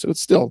 1.0, so it's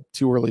still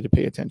too early to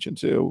pay attention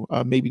to.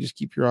 Maybe just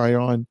keep your eye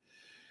on.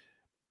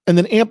 And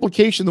then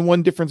application, the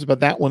one difference about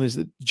that one is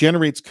that it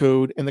generates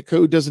code, and the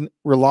code doesn't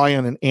rely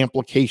on an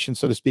application,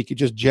 so to speak. It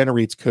just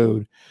generates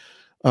code.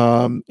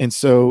 And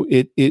so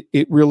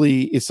it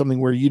really is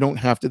something where you don't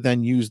have to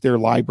then use their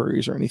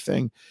libraries or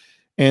anything.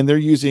 And they're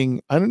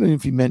using, I don't know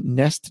if you meant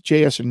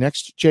Nest.js or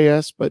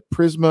Next.js, but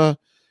Prisma,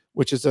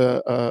 which is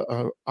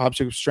a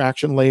object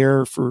abstraction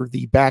layer for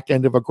the back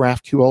end of a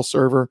GraphQL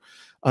server,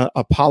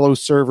 Apollo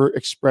server,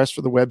 Express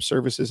for the web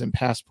services, and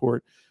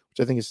Passport, which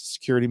I think is a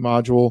security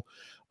module.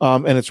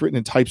 And it's written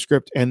in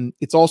TypeScript, and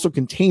it's also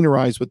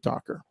containerized with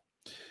Docker.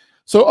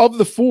 So of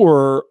the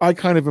four, I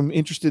kind of am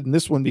interested in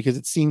this one because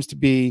it seems to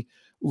be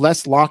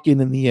less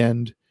lock-in the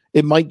end.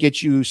 It might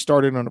get you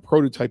started on a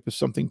prototype of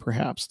something,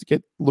 perhaps, to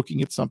get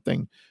looking at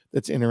something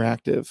that's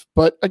interactive.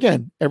 But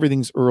again,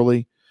 everything's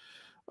early.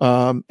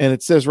 And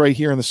it says right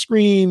here on the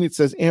screen, it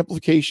says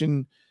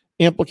application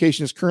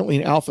is currently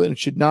in alpha and it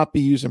should not be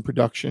used in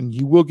production.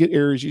 You will get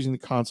errors using the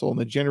console, and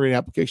the generated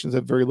applications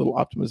have very little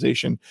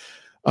optimization.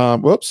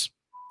 Whoops.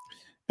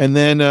 And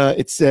then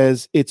it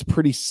says it's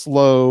pretty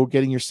slow.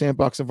 Getting your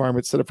sandbox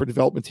environment set up for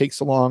development takes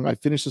so long. I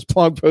finished this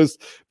blog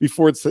post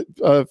before it's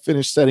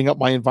finished setting up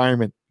my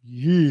environment.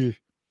 Yeah.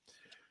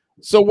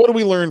 So what do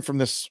we learn from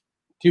this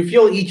Do you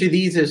feel each of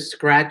these is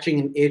scratching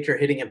an itch or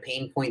hitting a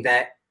pain point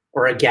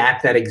or a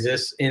gap that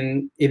exists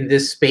in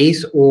this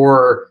space,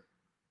 or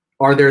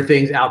are there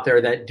things out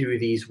there that do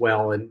these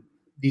well and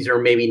these are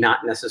maybe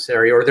not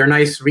necessary, or they're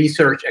nice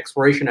research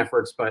exploration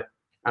efforts, but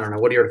I don't know.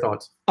 What are your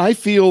thoughts? I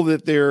feel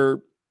that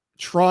they're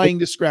trying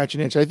to scratch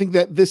an itch. I think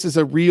that this is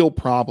a real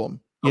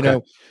problem. You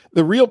know,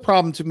 the real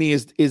problem to me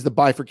is the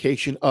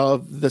bifurcation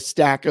of the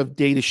stack of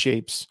data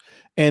shapes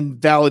and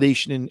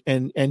validation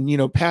and you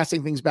know,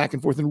 passing things back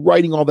and forth and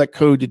writing all that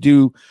code to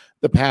do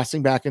the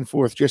passing back and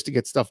forth just to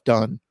get stuff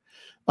done.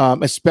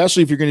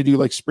 Especially if you're going to do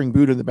like Spring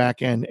Boot in the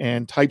back end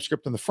and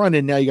TypeScript on the front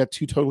end. Now you got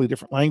two totally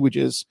different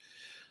languages.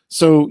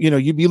 So, you know,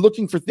 you'd be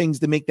looking for things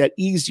to make that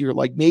easier.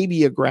 Like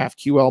maybe a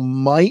GraphQL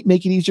might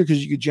make it easier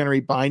because you could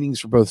generate bindings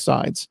for both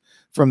sides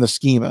from the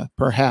schema,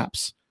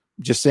 perhaps.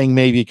 Just saying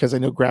maybe, because I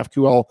know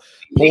GraphQL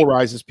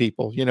polarizes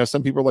people. You know,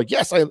 some people are like,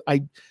 yes,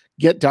 I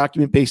get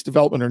document-based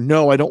development, or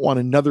no, I don't want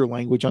another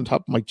language on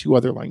top of my two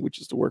other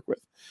languages to work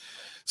with.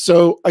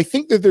 So I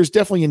think that there's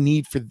definitely a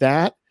need for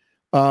that.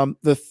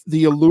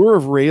 The allure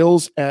of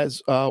Rails,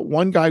 as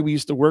one guy we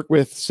used to work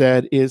with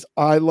said, is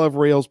I love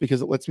Rails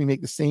because it lets me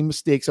make the same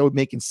mistakes I would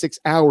make in 6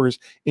 hours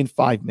in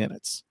 5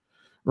 minutes.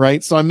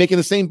 Right. So I'm making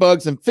the same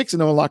bugs and fixing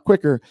them a lot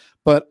quicker,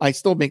 but I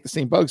still make the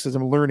same bugs as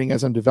I'm learning,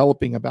 as I'm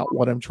developing about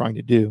what I'm trying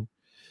to do.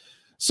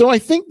 So I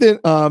think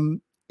that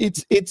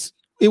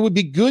it would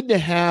be good to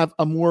have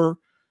a more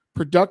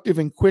productive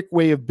and quick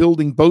way of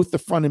building both the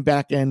front and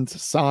back end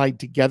side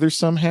together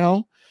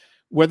somehow.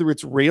 Whether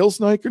it's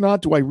Rails-like or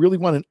not, do I really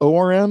want an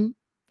ORM?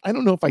 I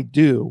don't know if I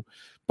do,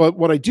 but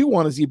what I do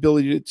want is the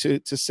ability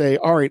to say,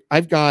 all right,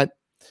 I've got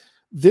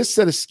this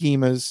set of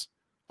schemas,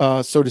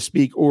 so to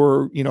speak,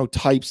 or, you know,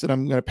 types that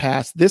I'm going to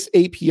pass, this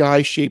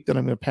API shape that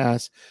I'm going to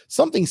pass,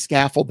 something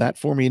scaffold that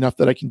for me enough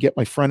that I can get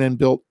my front end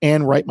built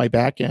and write my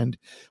back end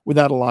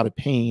without a lot of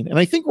pain. And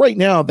I think right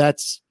now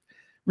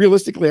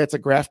realistically, that's a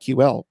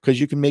GraphQL, because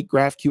you can make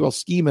GraphQL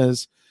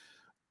schemas.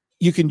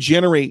 You can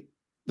generate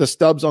the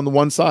stubs on the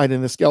one side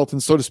and the skeleton,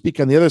 so to speak,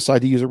 on the other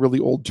side, to use a really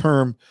old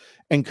term,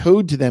 and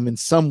code to them in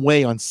some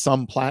way on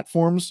some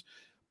platforms.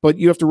 But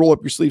you have to roll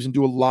up your sleeves and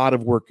do a lot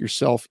of work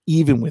yourself,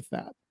 even with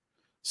that.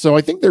 So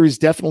I think there is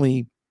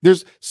definitely,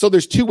 there's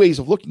two ways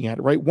of looking at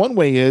it, right? One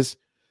way is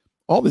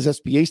all this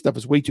SPA stuff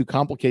is way too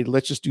complicated.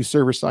 Let's just do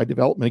server-side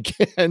development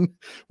again,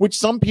 which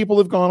some people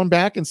have gone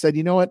back and said,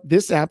 you know what,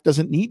 this app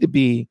doesn't need to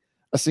be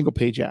a single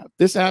page app.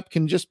 This app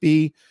can just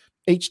be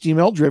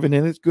HTML driven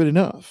and it's good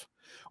enough.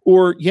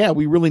 Or, yeah,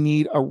 we really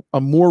need a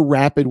more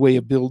rapid way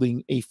of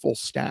building a full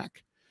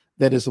stack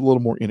that is a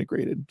little more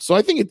integrated. So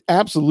I think it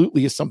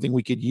absolutely is something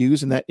we could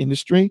use in that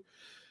industry.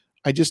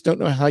 I just don't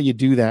know how you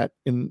do that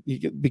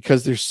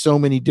because there's so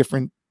many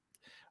different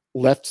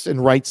lefts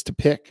and rights to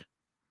pick,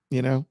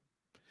 you know?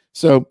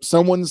 So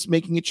someone's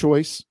making a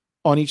choice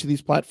on each of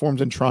these platforms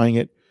and trying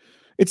it.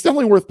 It's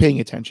definitely worth paying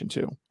attention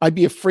to. I'd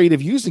be afraid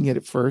of using it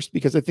at first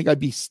because I think I'd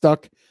be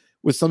stuck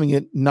with something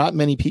that not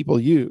many people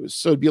use.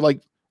 So it'd be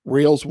like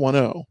Rails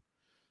 1.0,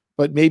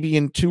 but maybe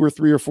in 2 or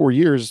 3 or 4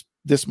 years,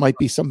 this might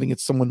be something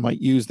that someone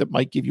might use that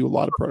might give you a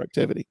lot of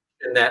productivity.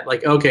 And that,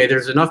 like, okay,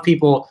 there's enough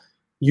people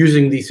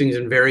using these things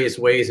in various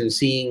ways and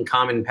seeing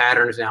common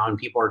patterns now, and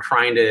people are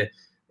trying to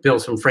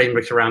build some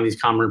frameworks around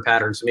these common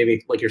patterns. So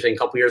maybe, like you're saying, a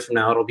couple years from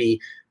now, it'll be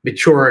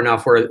mature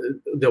enough where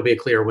there'll be a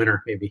clear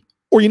winner, maybe.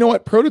 Or, you know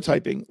what,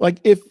 prototyping. Like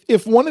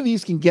if one of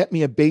these can get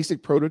me a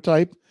basic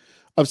prototype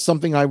of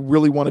something I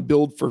really want to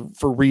build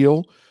for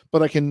real,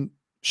 but I can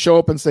show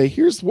up and say,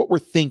 here's what we're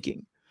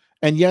thinking.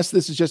 And yes,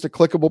 this is just a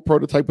clickable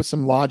prototype with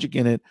some logic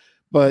in it,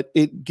 but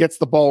it gets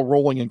the ball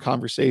rolling in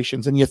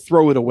conversations and you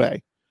throw it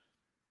away.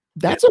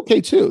 That's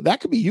okay too.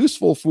 That could be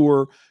useful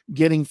for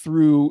getting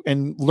through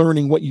and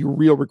learning what your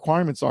real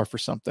requirements are for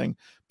something.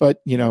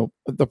 But, you know,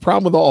 the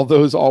problem with all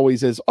those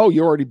always is, oh,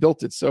 you already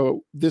built it,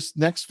 so this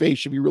next phase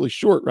should be really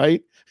short,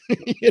 right?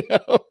 You know,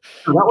 that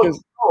was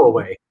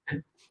throwaway.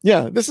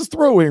 Yeah, this is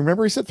throwaway.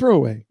 Remember, he said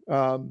throwaway.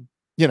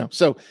 You know,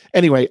 so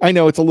anyway, I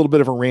know it's a little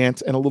bit of a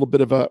rant and a little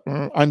bit of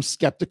I'm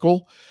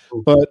skeptical,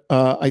 but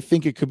I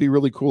think it could be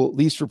really cool, at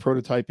least for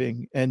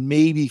prototyping, and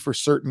maybe for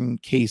certain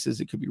cases,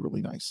 it could be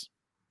really nice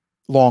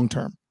long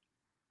term.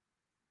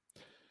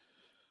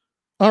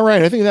 All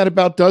right, I think that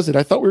about does it.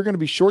 I thought we were going to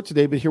be short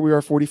today, but here we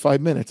are, 45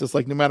 minutes. It's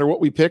like no matter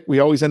what we pick, we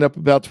always end up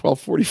about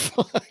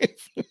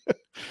 12:45.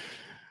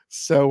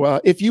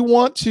 So if you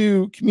want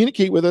to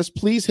communicate with us,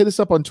 please hit us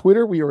up on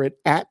Twitter. We are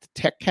at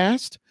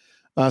TechCast.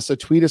 So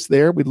tweet us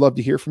there. We'd love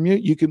to hear from you.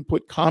 You can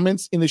put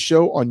comments in the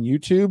show on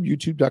YouTube,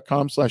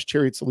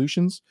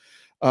 youtube.com/ChariotSolutions.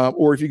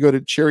 Or if you go to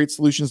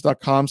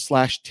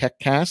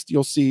ChariotSolutions.com/TechCast,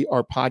 you'll see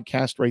our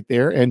podcast right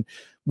there. And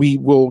we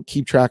will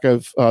keep track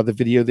of the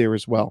video there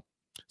as well.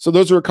 So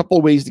those are a couple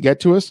of ways to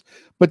get to us,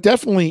 but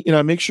definitely, you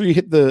know, make sure you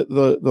hit the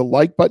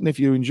like button if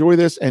you enjoy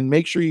this, and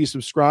make sure you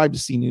subscribe to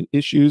see new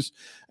issues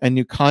and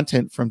new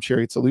content from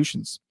Chariot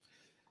Solutions.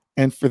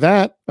 And for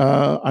that,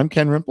 I'm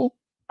Ken Rimple.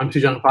 I'm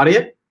Tujan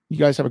Padia. You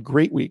guys have a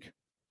great week.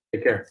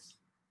 Take care.